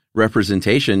any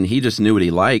representation. He just knew what he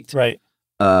liked. Right.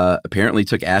 Apparently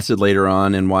took acid later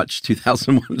on and watched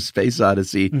 2001: A Space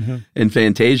Odyssey and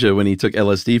Fantasia when he took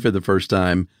LSD for the first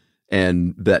time.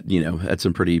 And that, had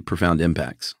some pretty profound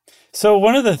impacts. So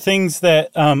one of the things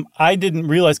that I didn't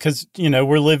realize, because,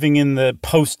 we're living in the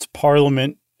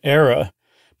post-Parliament era,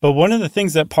 but one of the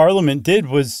things that Parliament did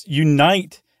was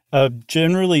unite a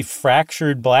generally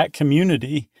fractured Black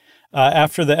community.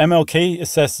 After the MLK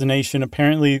assassination,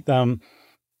 apparently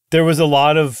there was a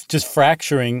lot of just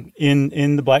fracturing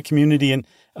in the Black community. And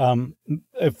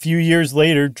a few years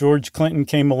later, George Clinton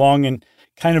came along and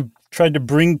kind of tried to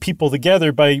bring people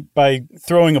together by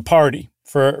throwing a party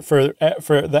for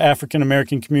the African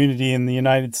American community in the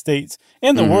United States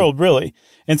and the world, really.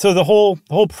 And so the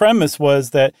whole premise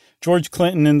was that George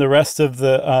Clinton and the rest of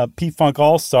the P-Funk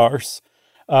All-Stars,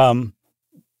 who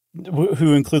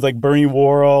include like Bernie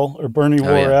Worrell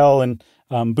and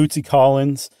Bootsy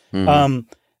Collins,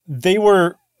 they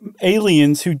were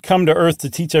aliens who'd come to Earth to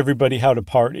teach everybody how to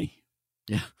party.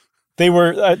 Yeah. They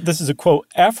were, this is a quote,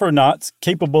 Afronauts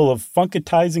capable of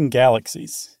funkatizing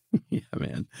galaxies. Yeah,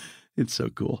 man. It's so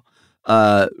cool.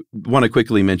 Want to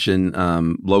quickly mention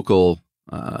local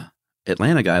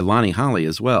Atlanta guy, Lonnie Holly,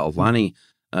 as well. Lonnie,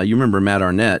 you remember Matt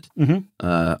Arnett,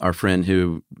 our friend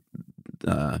who,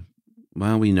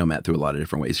 we know Matt through a lot of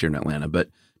different ways here in Atlanta, but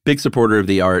big supporter of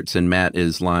the arts, and Matt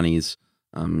is Lonnie's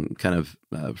kind of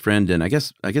friend, and I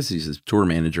guess he's his tour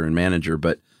manager,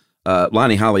 but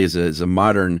Lonnie Holly is a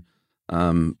modern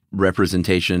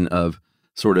representation of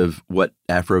sort of what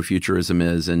Afrofuturism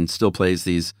is, and still plays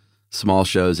these small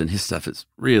shows, and his stuff is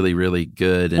really, really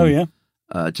good. And,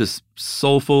 just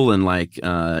soulful and like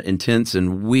intense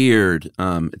and weird.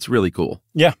 It's really cool.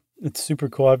 Yeah, it's super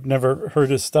cool. I've never heard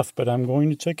his stuff, but I'm going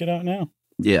to check it out now.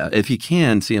 Yeah, if you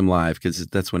can see him live, because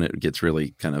that's when it gets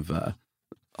really kind of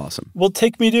awesome. Well,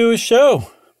 take me to a show.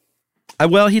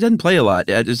 Well, he doesn't play a lot.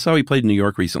 I just saw he played in New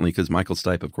York recently because Michael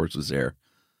Stipe, of course, was there.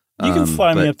 You can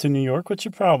fly me up to New York. What's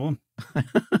your problem?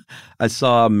 I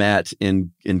saw Matt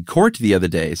in court the other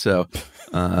day, so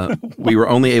we were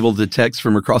only able to text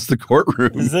from across the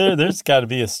courtroom. There's got to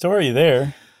be a story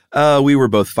there. We were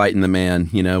both fighting the man.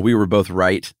 We were both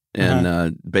right,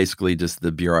 and basically just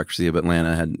the bureaucracy of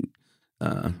Atlanta had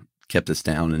kept us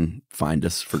down and fined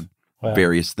us for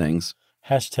various things.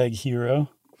 #hero.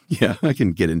 Yeah, I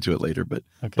can get into it later, but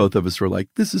both of us were like,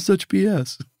 this is such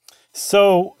BS.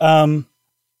 So,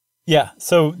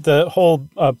 so the whole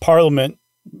Parliament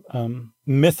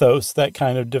mythos that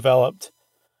kind of developed,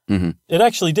 it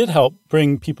actually did help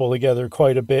bring people together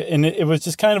quite a bit. And it was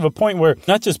just kind of a point where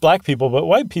not just black people, but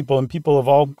white people and people of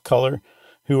all color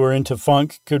who were into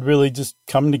funk could really just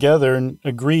come together and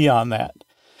agree on that,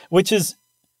 which is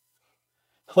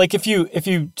like, if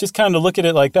you just kind of look at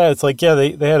it like that, it's like, yeah,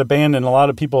 they had a band and a lot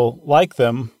of people like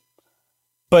them.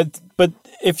 But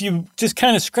if you just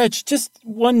kind of scratch just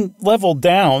one level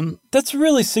down, that's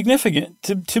really significant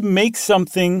to make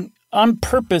something on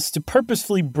purpose, to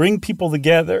purposefully bring people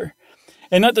together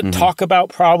and not to talk about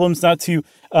problems, not to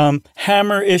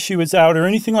hammer issues out or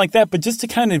anything like that, but just to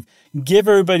kind of give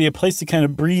everybody a place to kind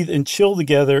of breathe and chill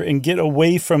together and get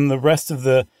away from the rest of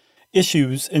the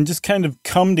issues and just kind of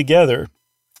come together.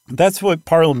 That's what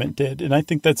Parliament did. And I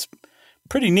think that's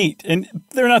pretty neat. And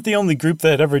they're not the only group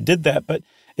that ever did that, but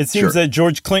it seems that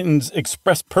George Clinton's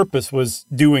express purpose was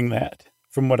doing that,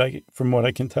 from what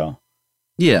I can tell.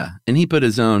 Yeah, and he put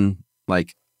his own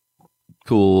like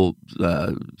cool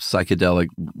psychedelic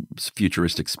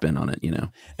futuristic spin on it,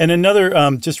 And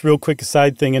another just real quick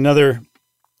aside thing,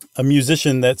 a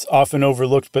musician that's often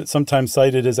overlooked but sometimes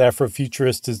cited as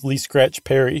Afrofuturist is Lee Scratch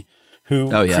Perry, who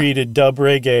created dub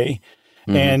reggae.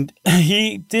 And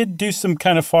he did do some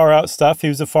kind of far out stuff. He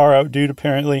was a far out dude,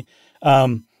 apparently.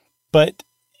 But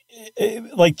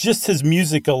like just his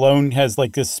music alone has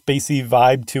like this spacey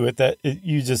vibe to it that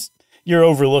you're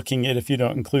overlooking it if you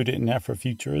don't include it in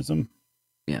Afrofuturism.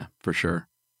 Yeah, for sure.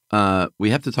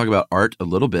 We have to talk about art a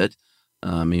little bit.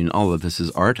 I mean, all of this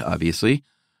is art, obviously.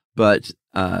 But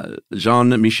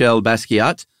Jean-Michel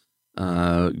Basquiat,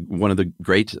 one of the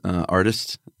great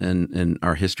artists in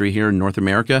our history here in North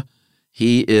America,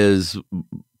 he is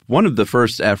one of the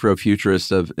first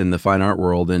Afrofuturists in the fine art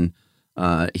world, and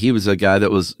he was a guy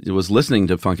that was listening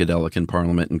to Funkadelic and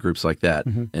Parliament and groups like that,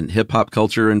 and hip hop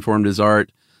culture informed his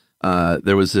art.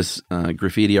 There was this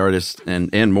graffiti artist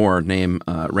and more named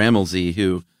Rammelsy,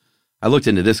 who I looked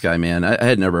into this guy, man. I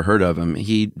had never heard of him.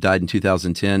 He died in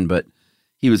 2010, but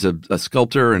he was a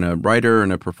sculptor and a writer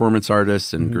and a performance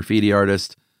artist and graffiti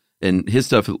artist, and his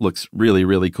stuff looks really,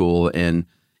 really cool. And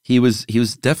he was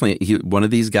definitely one of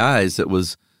these guys that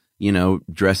was,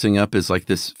 dressing up as like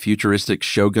this futuristic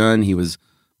shogun. He was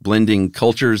blending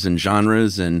cultures and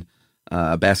genres, and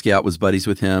Basquiat was buddies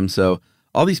with him. So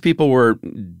all these people were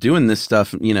doing this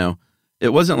stuff,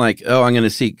 It wasn't like, oh, I'm going to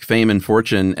seek fame and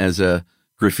fortune as a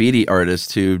graffiti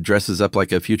artist who dresses up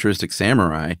like a futuristic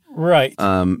samurai. Right.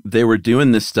 They were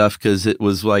doing this stuff because it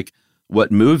was like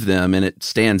what moved them, and it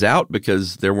stands out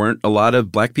because there weren't a lot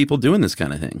of black people doing this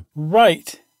kind of thing.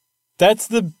 Right. That's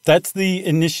the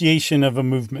initiation of a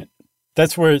movement.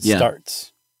 That's where it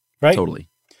starts, right? Totally.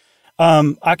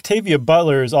 Octavia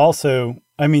Butler is also,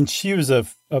 she was a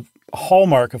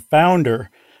hallmark, a founder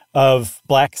of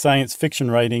Black science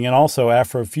fiction writing and also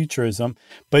Afrofuturism.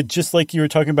 But just like you were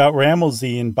talking about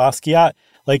Rammelsy and Basquiat,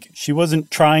 like she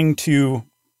wasn't trying to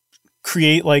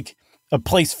create like a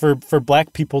place for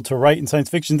Black people to write in science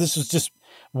fiction. This was just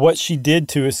what she did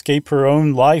to escape her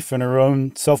own life and her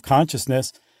own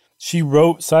self-consciousness. She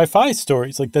wrote sci-fi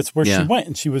stories. Like that's where she went,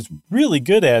 and she was really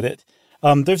good at it.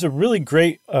 There's a really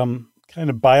great kind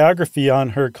of biography on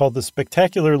her called The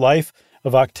Spectacular Life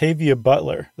of Octavia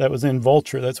Butler that was in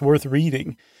Vulture. That's worth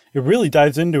reading. It really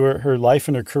dives into her life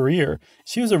and her career.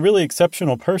 She was a really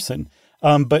exceptional person,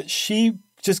 but she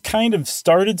just kind of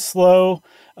started slow,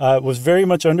 was very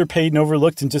much underpaid and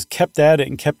overlooked, and just kept at it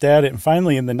and kept at it. And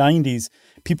finally, in the 90s,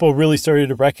 people really started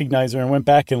to recognize her and went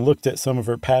back and looked at some of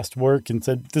her past work and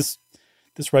said, this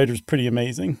writer's pretty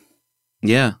amazing.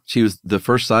 Yeah, she was the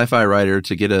first sci-fi writer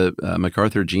to get a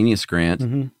MacArthur Genius Grant.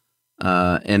 Mm-hmm.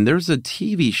 And there's a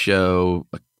TV show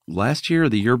last year or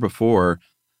the year before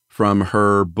from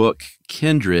her book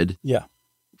Kindred. Yeah.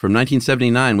 From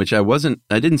 1979, which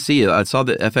I didn't see it. I saw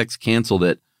that FX canceled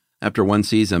it after one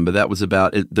season, but that was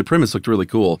about it. The premise looked really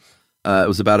cool. It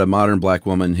was about a modern Black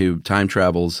woman who time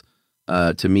travels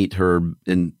to meet her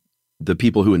and the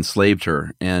people who enslaved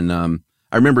her. And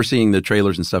I remember seeing the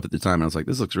trailers and stuff at the time, and I was like,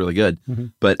 this looks really good. Mm-hmm.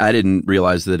 But I didn't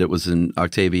realize that it was an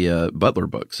Octavia Butler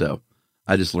book. So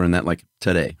I just learned that like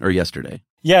today or yesterday.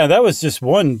 Yeah, that was just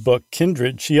one book,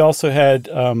 Kindred. She also had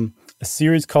a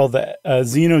series called the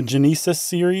Xenogenesis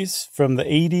series from the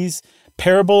 80s.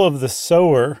 Parable of the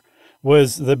Sower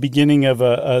was the beginning of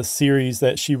a series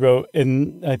that she wrote,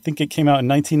 and I think it came out in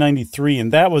 1993,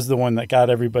 and that was the one that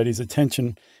got everybody's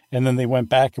attention. And then they went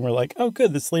back and were like, oh,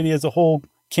 good, this lady has a whole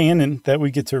canon that we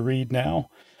get to read now.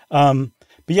 But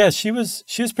yeah, she was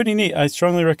pretty neat. I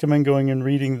strongly recommend going and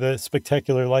reading The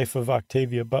Spectacular Life of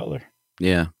Octavia Butler.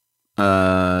 Yeah.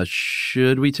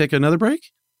 Should we take another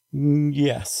break?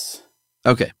 Yes.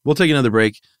 Okay, we'll take another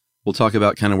break. We'll talk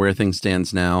about kind of where things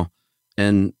stands now,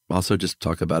 and also just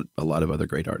talk about a lot of other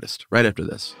great artists right after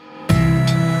this.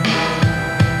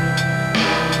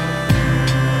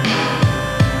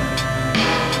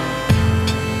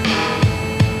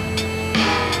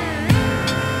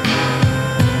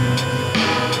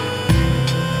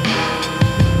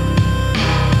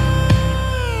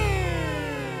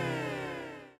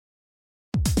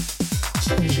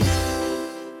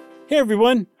 Hey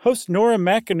everyone, host Nora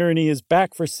McInerney is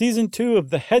back for Season 2 of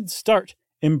The Head Start,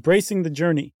 Embracing the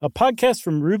Journey, a podcast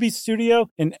from Ruby Studio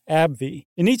and AbbVie.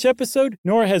 In each episode,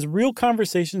 Nora has real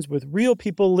conversations with real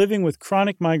people living with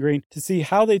chronic migraine to see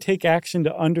how they take action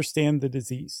to understand the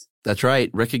disease. That's right.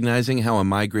 Recognizing how a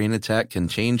migraine attack can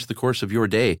change the course of your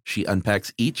day, she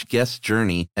unpacks each guest's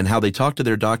journey and how they talk to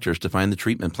their doctors to find the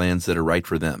treatment plans that are right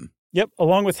for them. Yep,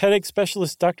 along with headache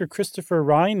specialist Dr. Christopher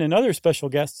Ryan and other special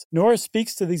guests, Nora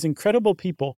speaks to these incredible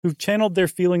people who've channeled their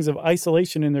feelings of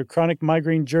isolation in their chronic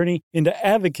migraine journey into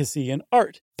advocacy and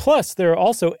art. Plus, there are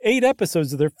also 8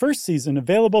 episodes of their first season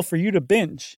available for you to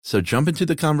binge. So jump into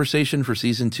the conversation for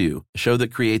Season 2, a show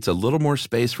that creates a little more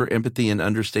space for empathy and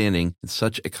understanding in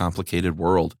such a complicated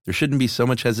world. There shouldn't be so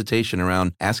much hesitation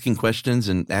around asking questions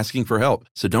and asking for help.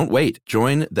 So don't wait.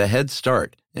 Join The Head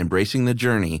Start, Embracing the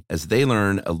Journey, as they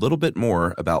learn a little bit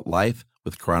more about life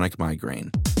with chronic migraine.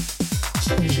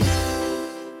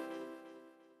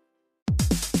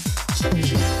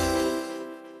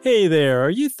 Hey there, are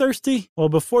you thirsty? Well,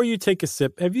 before you take a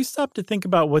sip, have you stopped to think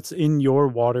about what's in your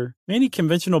water? Many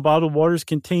conventional bottled waters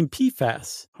contain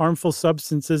PFAS, harmful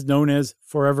substances known as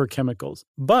forever chemicals.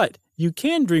 But you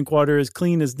can drink water as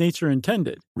clean as nature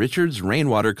intended. Richard's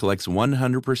Rainwater collects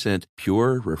 100%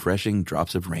 pure, refreshing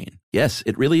drops of rain. Yes,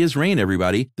 it really is rain,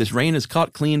 everybody. This rain is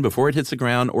caught clean before it hits the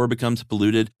ground or becomes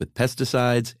polluted with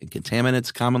pesticides and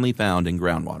contaminants commonly found in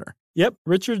groundwater. Yep,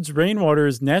 Richard's Rainwater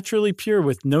is naturally pure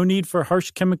with no need for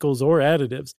harsh chemicals or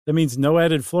additives. That means no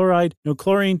added fluoride, no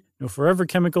chlorine, no forever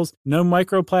chemicals, no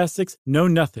microplastics, no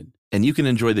nothing. And you can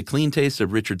enjoy the clean taste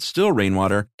of Richard's still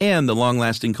rainwater and the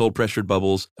long-lasting cold-pressured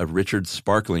bubbles of Richard's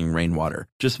sparkling rainwater.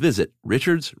 Just visit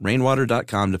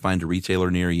richardsrainwater.com to find a retailer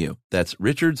near you. That's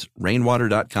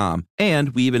richardsrainwater.com.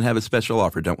 And we even have a special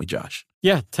offer, don't we, Josh?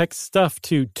 Yeah, text stuff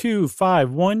to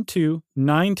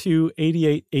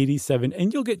 2512928887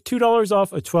 and you'll get $2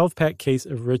 off a 12-pack case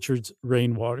of Richard's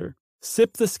Rainwater.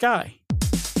 Sip the sky.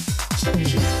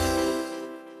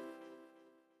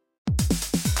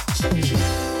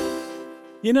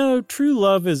 You know, true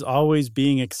love is always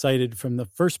being excited from the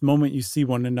first moment you see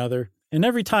one another, and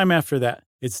every time after that.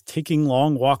 It's taking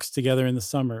long walks together in the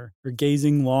summer, or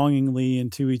gazing longingly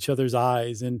into each other's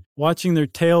eyes, and watching their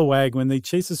tail wag when they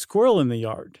chase a squirrel in the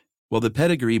yard. Well, the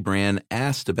Pedigree brand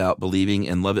asked about believing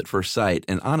in love at first sight,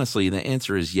 and honestly, the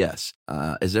answer is yes.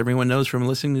 As everyone knows from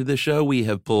listening to this show, we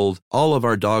have pulled all of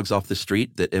our dogs off the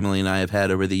street that Emily and I have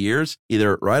had over the years,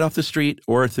 either right off the street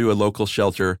or through a local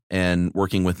shelter and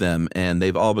working with them. And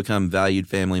they've all become valued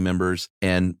family members,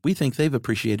 and we think they've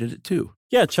appreciated it too.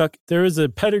 Yeah, Chuck, there is a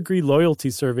pedigree loyalty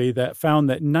survey that found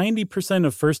that 90%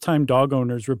 of first-time dog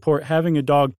owners report having a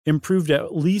dog improved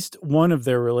at least one of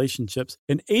their relationships,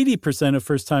 and 80% of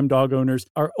first-time dog owners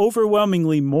are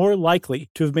overwhelmingly more likely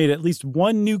to have made at least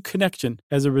one new connection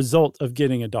as a result of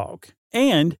getting a dog.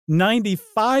 And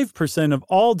 95% of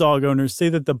all dog owners say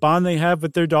that the bond they have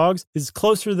with their dogs is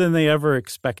closer than they ever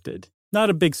expected. Not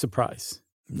a big surprise.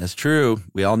 That's true.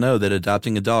 We all know that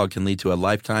adopting a dog can lead to a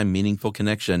lifetime meaningful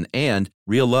connection, and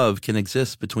real love can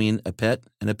exist between a pet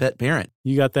and a pet parent.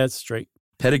 You got that straight.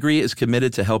 Pedigree is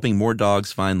committed to helping more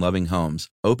dogs find loving homes.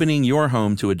 Opening your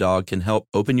home to a dog can help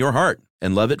open your heart.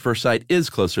 And Love at First Sight is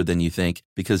closer than you think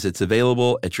because it's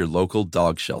available at your local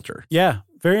dog shelter. Yeah,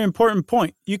 very important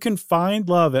point. You can find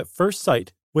love at first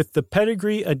sight with the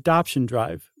Pedigree Adoption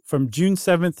Drive from June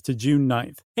 7th to June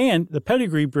 9th. And the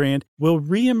Pedigree brand will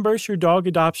reimburse your dog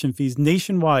adoption fees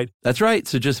nationwide. That's right.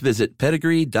 So just visit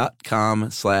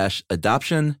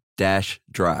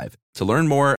pedigree.com/adoption-drive to learn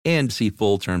more and see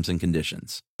full terms and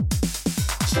conditions.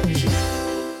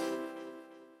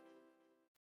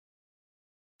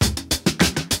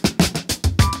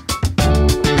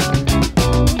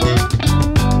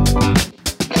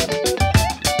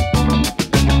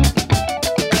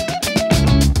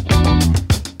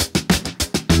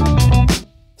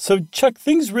 So, Chuck,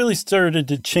 things really started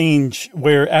to change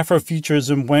where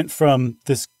Afrofuturism went from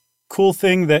this cool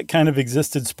thing that kind of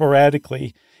existed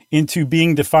sporadically into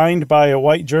being defined by a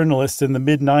white journalist in the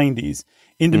mid-'90s,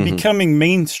 into becoming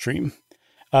mainstream,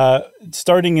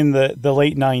 starting in the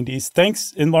late 90s,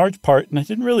 thanks in large part, and I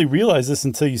didn't really realize this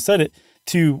until you said it,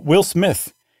 to Will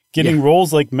Smith getting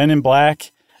roles like Men in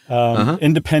Black,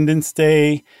 Independence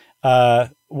Day, I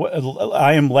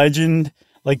Am Legend.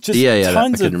 Like just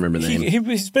tons I couldn't remember the name.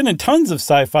 He's been in tons of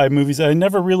sci-fi movies. I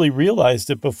never really realized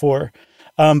it before.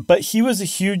 But he was a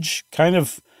huge kind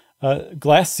of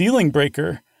glass ceiling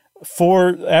breaker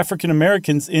for African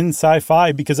Americans in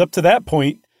sci-fi, because up to that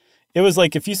point, it was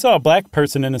like if you saw a black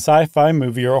person in a sci-fi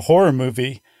movie or a horror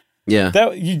movie,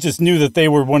 that you just knew that they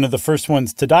were one of the first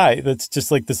ones to die. That's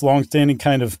just like this long-standing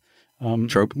kind of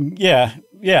trope. Yeah.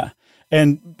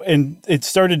 And it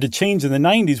started to change in the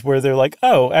 90s where they're like,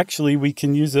 oh, actually, we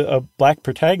can use a black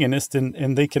protagonist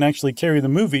and they can actually carry the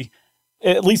movie,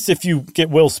 at least if you get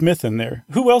Will Smith in there.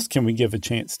 Who else can we give a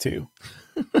chance to?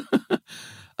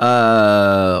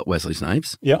 Wesley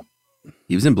Snipes. Yeah.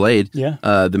 He was in Blade. Yeah.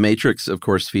 The Matrix, of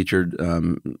course, featured,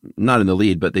 not in the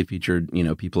lead, but they featured,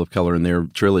 people of color in their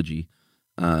trilogy.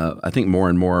 I think more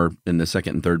and more in the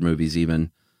second and third movies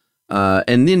even.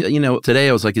 And then, today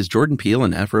I was like, is Jordan Peele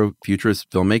an Afrofuturist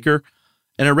filmmaker?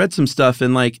 And I read some stuff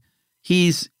and like,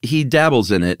 he dabbles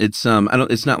in it. It's,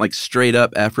 it's not like straight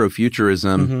up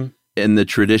Afrofuturism in the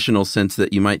traditional sense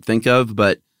that you might think of,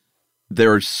 but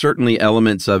there are certainly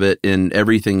elements of it in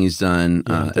everything he's done,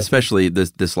 especially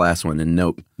this last one in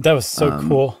Nope. That was so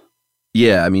cool.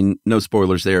 Yeah. I mean, no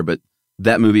spoilers there, but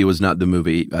that movie was not the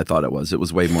movie I thought it was. It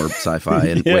was way more sci-fi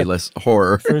and way less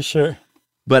horror. For sure.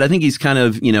 But I think he's kind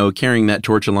of, carrying that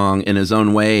torch along in his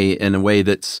own way, in a way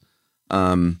that's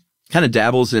kind of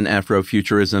dabbles in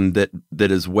Afrofuturism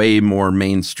that is way more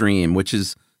mainstream, which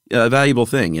is a valuable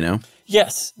thing,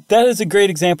 Yes, that is a great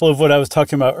example of what I was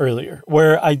talking about earlier,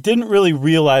 where I didn't really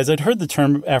realize, I'd heard the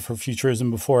term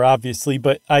Afrofuturism before, obviously,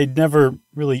 but I'd never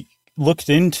really looked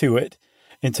into it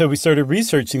until we started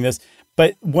researching this.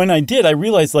 But when I did, I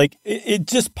realized like it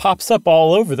just pops up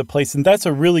all over the place. And that's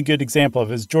a really good example of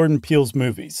his Jordan Peele's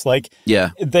movies. Like,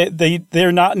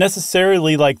 they're not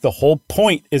necessarily like the whole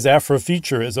point is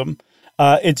Afrofuturism.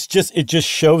 It just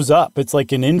shows up. It's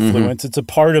like an influence. It's a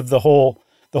part of the whole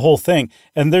thing.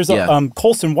 And there's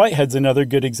Colson Whitehead's another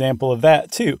good example of that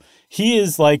too. He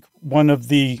is like one of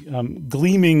the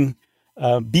gleaming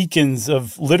beacons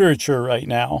of literature right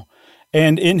now.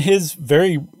 And in his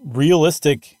very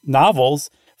realistic novels,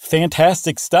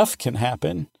 fantastic stuff can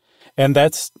happen. And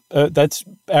that's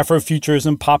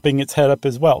Afrofuturism popping its head up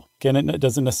as well. Again, it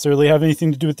doesn't necessarily have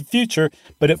anything to do with the future,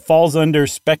 but it falls under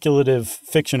speculative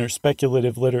fiction or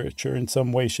speculative literature in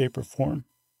some way, shape, or form.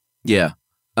 Yeah.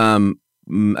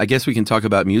 I guess we can talk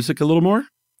about music a little more?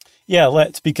 Yeah,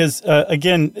 let's. Because,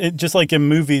 again, just like in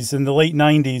movies in the late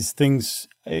 90s, things,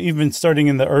 even starting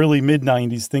in the early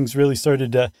mid-90s, things really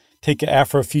started to take an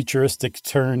Afrofuturistic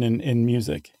turn in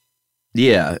music.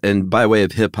 Yeah, and by way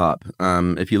of hip-hop,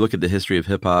 if you look at the history of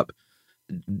hip-hop,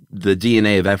 the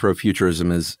DNA of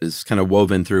Afrofuturism is kind of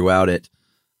woven throughout it.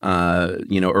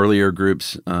 earlier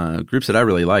groups that I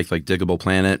really like Diggable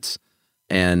Planets.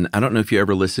 And I don't know if you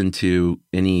ever listened to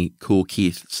any Kool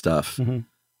Keith stuff,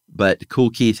 but Kool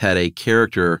Keith had a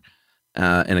character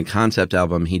in a concept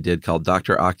album he did called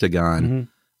Dr. Octagon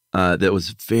that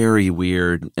was very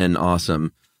weird and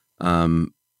awesome.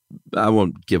 I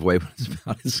won't give away what it's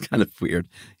about. It's kind of weird.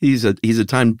 He's a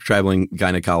time traveling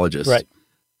gynecologist, right?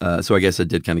 So I guess I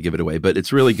did kind of give it away, but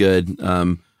it's really good.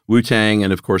 Wu-Tang,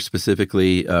 and of course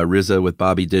specifically RZA with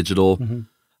Bobby Digital.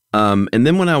 And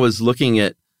then when I was looking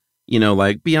at,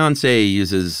 Beyonce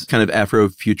uses kind of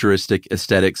Afrofuturistic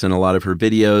aesthetics in a lot of her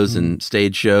videos and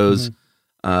stage shows,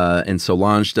 and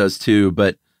Solange does too.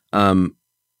 But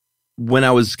when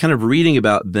I was kind of reading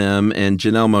about them and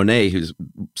Janelle Monáe, who's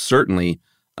certainly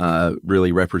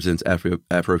really represents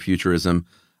Afrofuturism,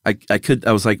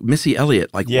 I was like, Missy Elliott,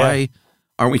 why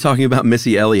aren't we talking about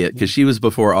Missy Elliott? Because she was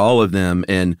before all of them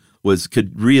and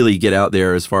could really get out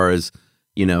there as far as,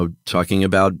 talking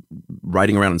about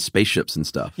riding around in spaceships and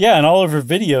stuff. Yeah, and all of her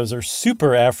videos are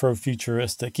super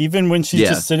Afrofuturistic. Even when she's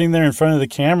just sitting there in front of the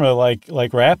camera,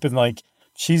 like rapping,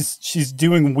 she's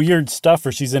doing weird stuff,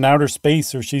 or she's in outer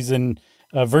space, or she's in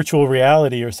virtual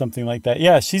reality or something like that.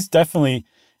 Yeah, she's definitely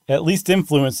at least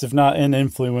influenced, if not an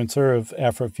influencer of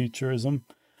Afrofuturism.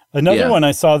 Another one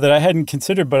I saw that I hadn't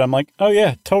considered, but I'm like, oh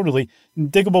yeah, totally.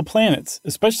 Diggable Planets,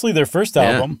 especially their first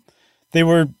album. They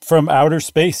were from outer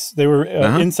space. They were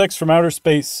insects from outer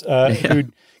space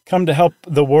who'd come to help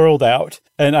the world out.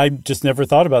 And I just never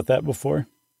thought about that before.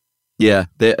 Yeah,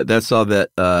 I saw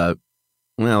that. I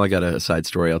got a side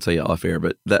story I'll tell you off air,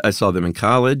 but I saw them in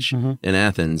college in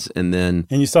Athens. And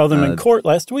you saw them in court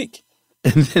last week.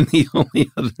 And then the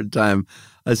only other time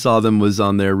I saw them was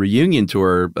on their reunion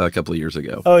tour a couple of years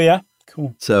ago. Oh, yeah?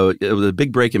 Cool. So it was a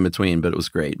big break in between, but it was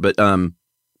great. But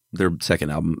their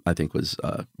second album, I think, was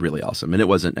really awesome. And it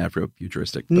wasn't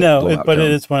Afrofuturistic. But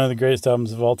it is one of the greatest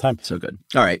albums of all time. So good.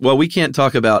 All right. Well, we can't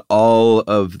talk about all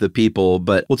of the people,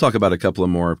 but we'll talk about a couple of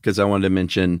more because I wanted to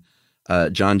mention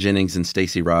John Jennings and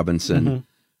Stacey Robinson,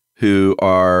 who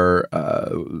are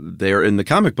they're in the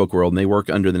comic book world, and they work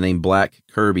under the name Black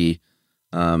Kirby,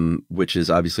 which is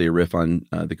obviously a riff on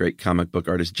the great comic book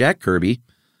artist Jack Kirby.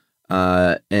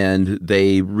 And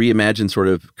they reimagine sort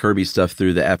of Kirby stuff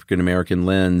through the African-American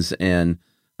lens and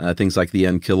things like the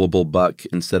Unkillable Buck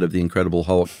instead of the Incredible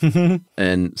Hulk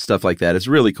and stuff like that. It's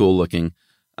really cool looking.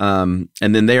 And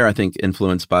then they are, I think,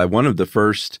 influenced by one of the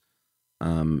first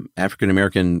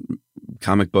African-American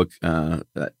comic book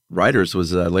writers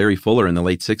was Larry Fuller in the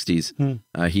late 60s.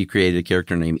 He created a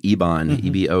character named Ebon,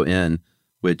 E-B-O-N,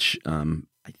 which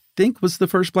I think was the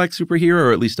first black superhero,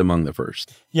 or at least among the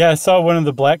first. Yeah, I saw one of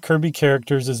the Black Kirby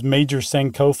characters as Major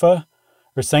Sankofa,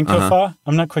 or Sankofa.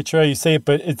 I'm not quite sure how you say it,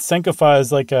 but it's Sankofa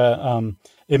is like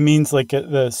it means like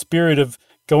the spirit of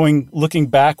looking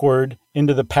backward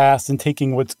into the past and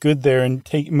taking what's good there and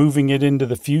moving it into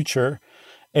the future.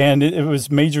 And it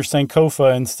was Major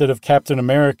Sankofa instead of Captain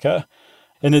America.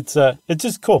 And it's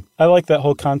just cool. I like that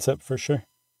whole concept for sure.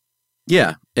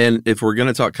 Yeah, and if we're going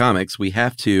to talk comics, we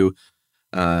have to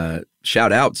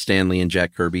shout out Stan Lee and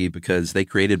Jack Kirby because they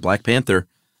created Black Panther,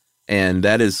 and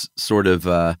that is sort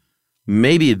of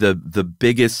maybe the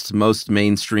biggest, most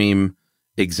mainstream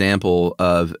example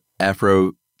of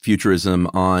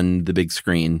Afrofuturism on the big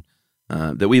screen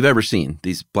that we've ever seen.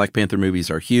 These Black Panther movies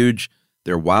are huge.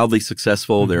 They're wildly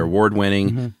successful. They're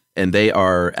award-winning, and they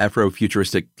are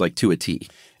Afrofuturistic like to a T.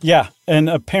 Yeah, and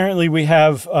apparently we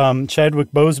have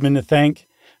Chadwick Boseman to thank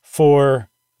for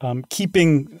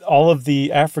keeping all of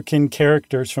the African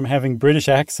characters from having British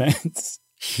accents.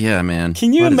 Yeah, man.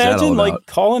 Can you imagine, like,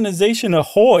 colonization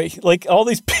ahoy? Like, all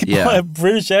these people have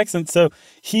British accents. So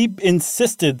he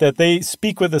insisted that they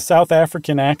speak with a South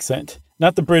African accent.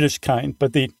 Not the British kind,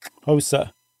 but the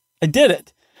Xhosa. I did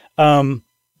it.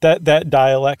 That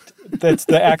dialect, that's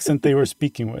the accent they were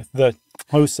speaking with, the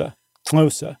Xhosa.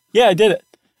 Xhosa. Yeah, I did it.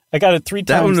 I got it 3 times.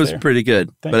 That one was pretty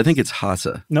good, but I think it's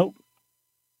Xhosa. Nope.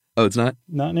 Oh, it's not?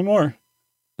 Not anymore.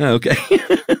 Oh, okay.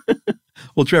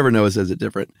 Well, Trevor Noah says it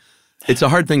different. It's a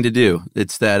hard thing to do.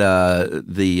 It's that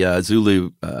the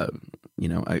Zulu,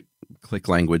 click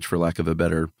language, for lack of a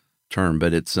better term,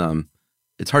 but it's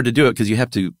hard to do it because you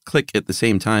have to click at the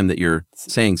same time that you're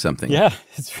saying something. Yeah.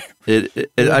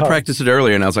 I practiced it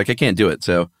earlier, and I was like, I can't do it,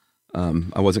 so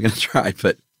I wasn't going to try,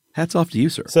 but hats off to you,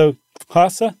 sir. So,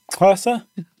 Xhosa?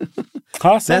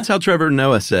 That's how Trevor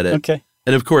Noah said it. Okay.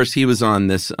 And, of course, he was on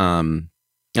this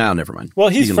never mind. Well,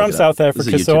 he's from South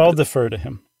Africa, so I'll defer to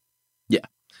him. Yeah.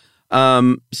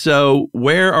 So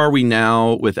where are we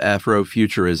now with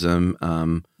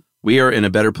Afrofuturism? We are in a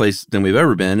better place than we've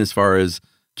ever been as far as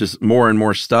just more and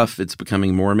more stuff. It's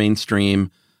becoming more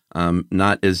mainstream.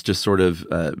 not as just sort of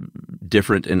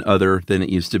different and other than it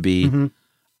used to be.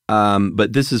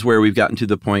 But this is where we've gotten to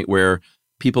the point where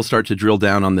people start to drill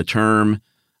down on the term.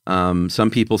 Some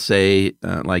people say,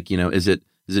 is it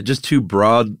just too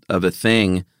broad of a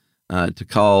thing to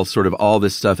call sort of all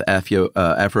this stuff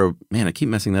Afro? Man, I keep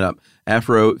messing that up.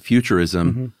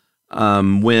 Afrofuturism.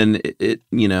 When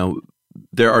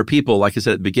there are people, like I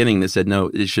said at the beginning, that said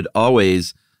no, it should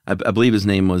always. I believe his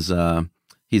name was.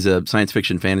 He's a science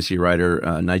fiction fantasy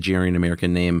writer, Nigerian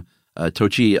American name,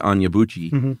 Tochi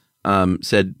Onyebuchi.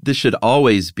 Said this should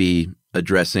always be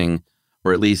addressing,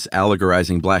 or at least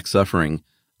allegorizing, Black suffering.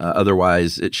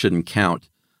 Otherwise, it shouldn't count.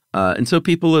 And so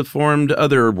people have formed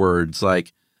other words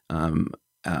like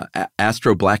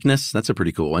astro-blackness. That's a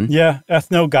pretty cool one. Yeah,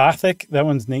 ethno-gothic. That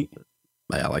one's neat.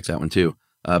 I like that one too.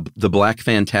 The Black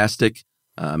Fantastic,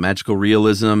 magical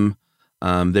realism.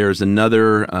 There's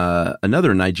another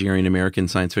Nigerian American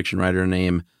science fiction writer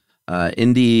named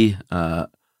Indi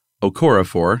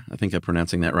Okorafor. I think I'm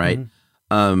pronouncing that right.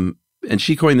 And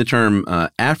she coined the term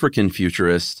African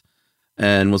futurist,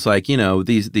 and was like,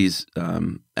 these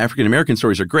African American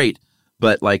stories are great,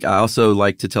 but like I also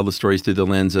like to tell the stories through the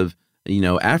lens of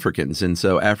Africans, and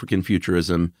so African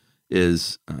futurism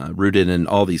is rooted in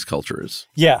all these cultures.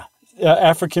 Yeah,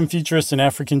 African futurist and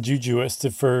African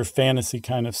jujuist for fantasy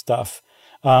kind of stuff.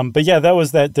 But yeah, that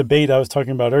was that debate I was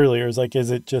talking about earlier. Is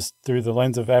it just through the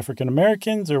lens of African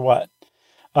Americans or what?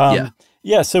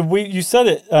 Yeah. So you said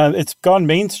it. It's gone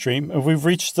mainstream. We've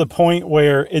reached the point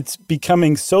where it's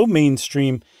becoming so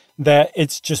mainstream that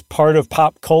it's just part of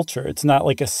pop culture. It's not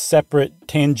like a separate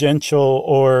tangential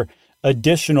or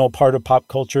additional part of pop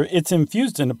culture. It's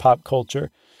infused into pop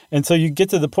culture. And so you get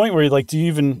to the point where you're like, do you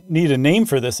even need a name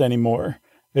for this anymore?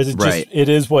 Is it right. It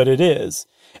is what it is.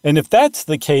 And if that's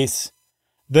the case,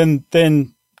 then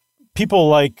people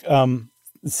like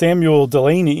Samuel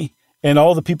Delany and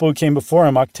all the people who came before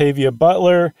him, Octavia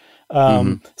Butler,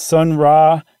 Sun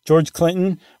Ra, George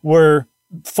Clinton, were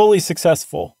fully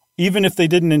successful. Even if they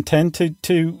didn't intend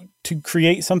to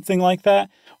create something like that,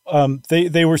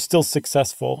 they were still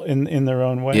successful in their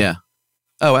own way. Yeah.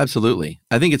 Oh, absolutely.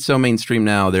 I think it's so mainstream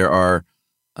now. There are,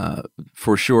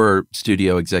 for sure,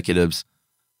 studio executives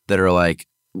that are like,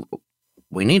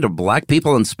 we need a Black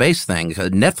people in space thing.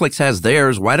 Netflix has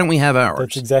theirs. Why don't we have ours?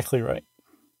 That's exactly right.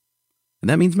 And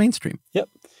that means mainstream. Yep.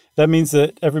 That means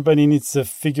that everybody needs to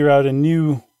figure out a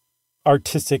new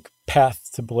artistic path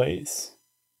to blaze.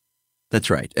 That's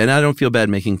right. And I don't feel bad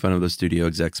making fun of those studio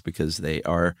execs because they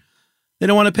don't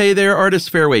want to pay their artists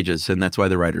fair wages, and that's why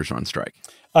the writers are on strike.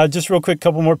 Just real quick,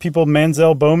 couple more people.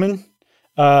 Manzel Bowman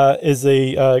is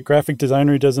a graphic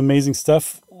designer who does amazing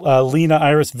stuff. Lena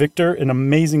Iris Victor, an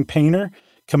amazing painter.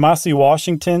 Kamasi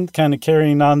Washington, kind of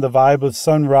carrying on the vibe of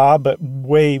Sun Ra, but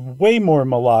way, way more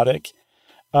melodic.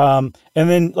 And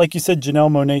then, like you said, Janelle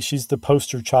Monáe, she's the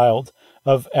poster child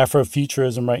of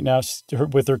Afrofuturism right now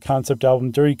with her concept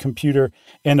album, Dirty Computer,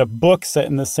 and a book set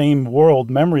in the same world,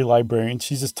 Memory Librarian.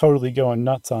 She's just totally going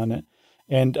nuts on it.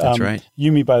 And that's right.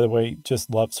 Yumi, by the way, just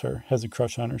loves her, has a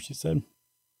crush on her, she said.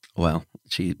 Well,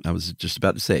 I was just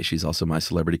about to say, she's also my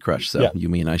celebrity crush, so yeah.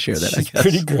 Yumi and I share that, she's I guess.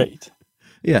 Pretty great.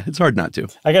 Yeah, it's hard not to.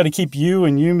 I got to keep you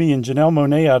and Yumi and Janelle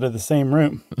Monáe out of the same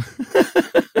room.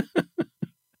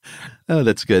 Oh,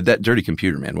 that's good. That Dirty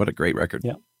Computer, man, what a great record.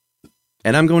 Yeah.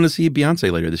 And I'm going to see Beyonce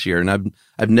later this year, and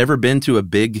I've never been to a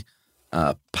big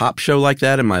pop show like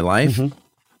that in my life. And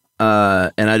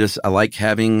I like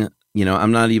having,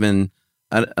 I'm not even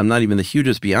the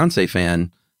hugest Beyonce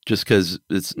fan just because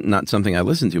it's not something I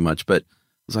listen to much, but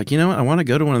it's like, I want to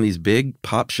go to one of these big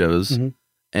pop shows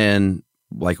and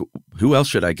like, who else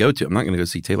should I go to? I'm not going to go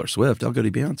see Taylor Swift. I'll go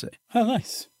to Beyonce. Oh,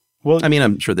 nice. Well, I mean,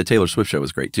 I'm sure the Taylor Swift show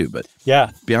was great too, but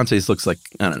yeah, Beyonce's looks like,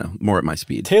 I don't know, more at my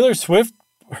speed. Taylor Swift,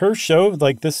 her show,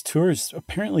 like this tour is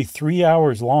apparently 3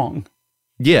 hours long.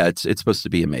 Yeah, it's supposed to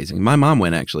be amazing. My mom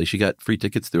went, actually. She got free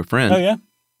tickets through a friend. Oh, yeah?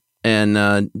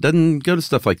 And doesn't go to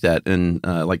stuff like that and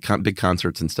like big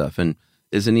concerts and stuff, and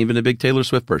isn't even a big Taylor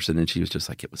Swift person. And she was just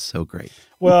like, it was so great.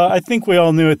 Well, I think we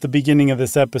all knew at the beginning of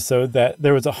this episode that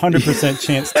there was a 100%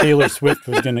 chance Taylor Swift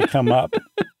was going to come up.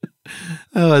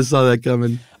 Oh, I saw that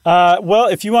coming. Well,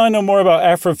 if you want to know more about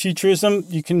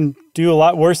Afrofuturism, you can do a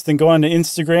lot worse than go onto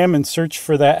Instagram and search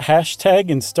for that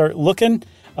hashtag and start looking.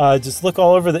 Just look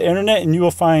all over the internet and you will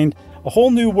find a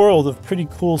whole new world of pretty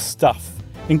cool stuff,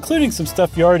 including some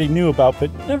stuff you already knew about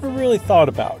but never really thought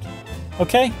about.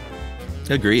 Okay?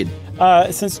 Agreed.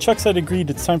 Since Chuck said agreed,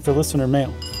 it's time for listener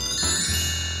mail.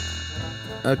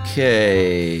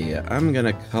 Okay, I'm going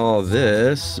to call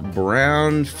this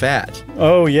brown fat.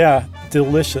 Oh, yeah.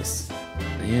 Delicious.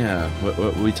 Yeah,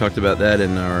 we talked about that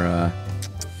in our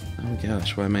Oh,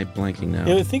 gosh. Why am I blanking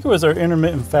now? I think it was our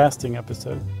intermittent fasting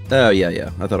episode. Oh, yeah.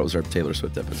 I thought it was our Taylor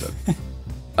Swift episode.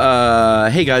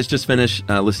 Hey, guys, just finished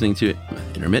listening to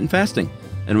intermittent fasting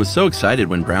and was so excited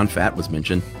when brown fat was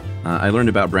mentioned. I learned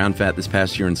about brown fat this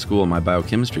past year in school in my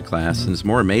biochemistry class, and it's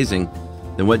more amazing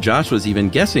than what Josh was even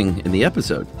guessing in the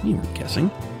episode. You weren't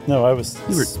guessing. No, I was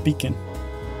speaking.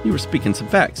 You were speaking some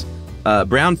facts.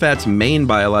 Brown fat's main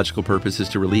biological purpose is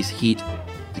to release heat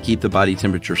to keep the body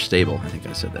temperature stable. I think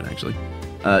I said that, actually.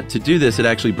 To do this, it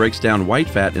actually breaks down white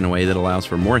fat in a way that allows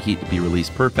for more heat to be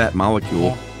released per fat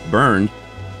molecule burned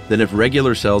than if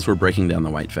regular cells were breaking down the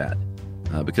white fat.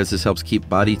 Because this helps keep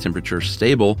body temperature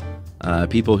stable,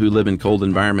 people who live in cold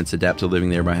environments adapt to living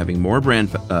there by having more brown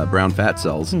fat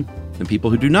cells than people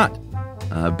who do not.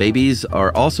 Babies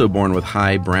are also born with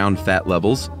high brown fat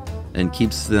levels and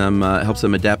helps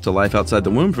them adapt to life outside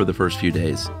the womb for the first few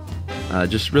days.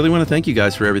 Just really want to thank you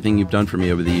guys for everything you've done for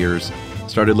me over the years.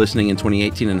 Started listening in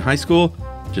 2018 in high school,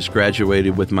 just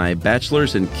graduated with my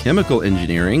bachelor's in chemical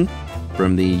engineering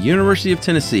from the University of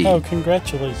Tennessee. Oh,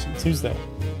 congratulations. Who's that?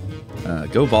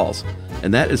 Go Vols.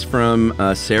 And that is from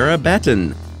Sarah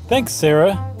Batten. Thanks,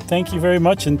 Sarah. Thank you very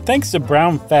much. And thanks to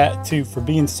Brown Fat, too, for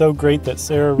being so great that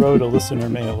Sarah wrote a listener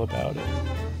mail about it.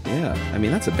 Yeah, I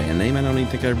mean, that's a band name. I don't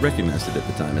even think I recognized it at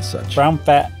the time as such. Brown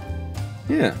Fat.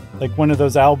 Yeah. Like one of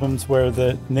those albums where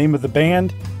the name of the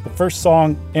band, the first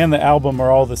song, and the album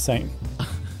are all the same.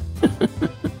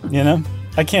 You know?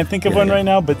 I can't think of one right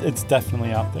now, but it's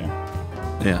definitely out there.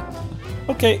 Yeah.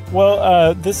 Okay,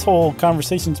 well, this whole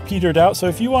conversation's petered out, so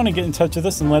if you want to get in touch with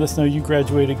us and let us know you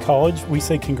graduated college, we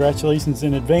say congratulations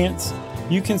in advance.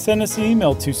 You can send us an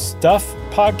email to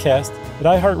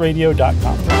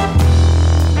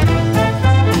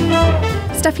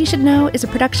stuffpodcast@iheartradio.com. Stuff You Should Know is a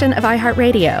production of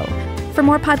iHeartRadio. For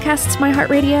more podcasts from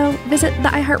iHeartRadio, visit the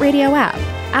iHeartRadio app,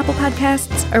 Apple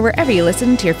Podcasts, or wherever you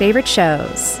listen to your favorite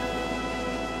shows.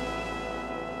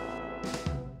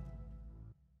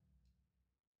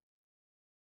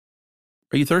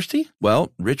 Are you thirsty?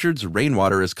 Well, Richard's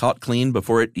rainwater is caught clean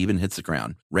before it even hits the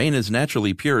ground. Rain is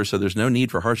naturally pure, so there's no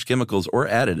need for harsh chemicals or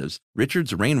additives.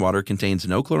 Richard's rainwater contains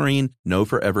no chlorine, no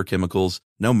forever chemicals,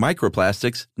 no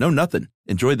microplastics, no nothing.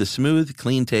 Enjoy the smooth,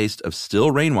 clean taste of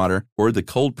still rainwater or the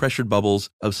cold-pressured bubbles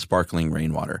of sparkling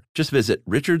rainwater. Just visit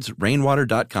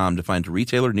richardsrainwater.com to find a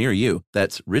retailer near you.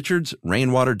 That's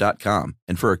richardsrainwater.com.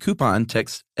 And for a coupon,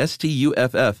 text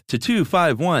STUFF to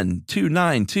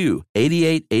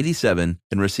 251-292-8887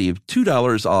 and receive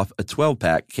 $2 off a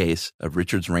 12-pack case of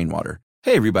Richard's Rainwater.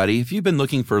 Hey everybody, if you've been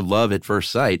looking for love at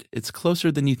first sight, it's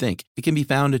closer than you think. It can be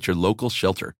found at your local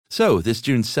shelter. So this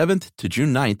June 7th to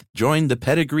June 9th, join the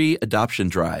Pedigree Adoption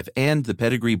Drive, and the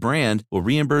Pedigree brand will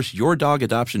reimburse your dog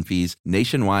adoption fees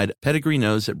nationwide. Pedigree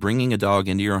knows that bringing a dog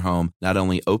into your home not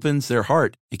only opens their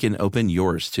heart, it can open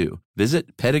yours too.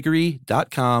 Visit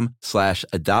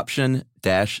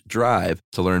pedigree.com/adoption-drive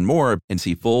to learn more and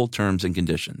see full terms and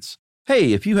conditions.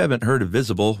 Hey, if you haven't heard of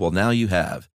Visible, well, now you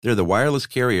have. They're the wireless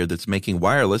carrier that's making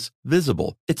wireless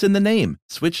visible. It's in the name.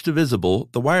 Switch to Visible,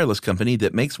 the wireless company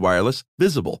that makes wireless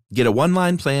visible. Get a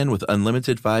one-line plan with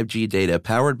unlimited 5G data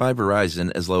powered by Verizon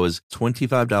as low as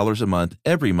 $25 a month,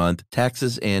 every month,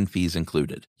 taxes and fees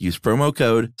included. Use promo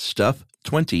code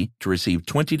STUFF20 to receive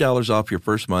 $20 off your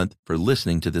first month for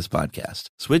listening to this podcast.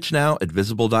 Switch now at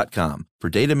Visible.com. For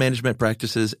data management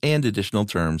practices and additional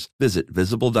terms, visit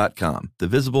Visible.com. The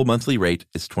Visible monthly rate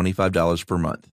is $25 per month.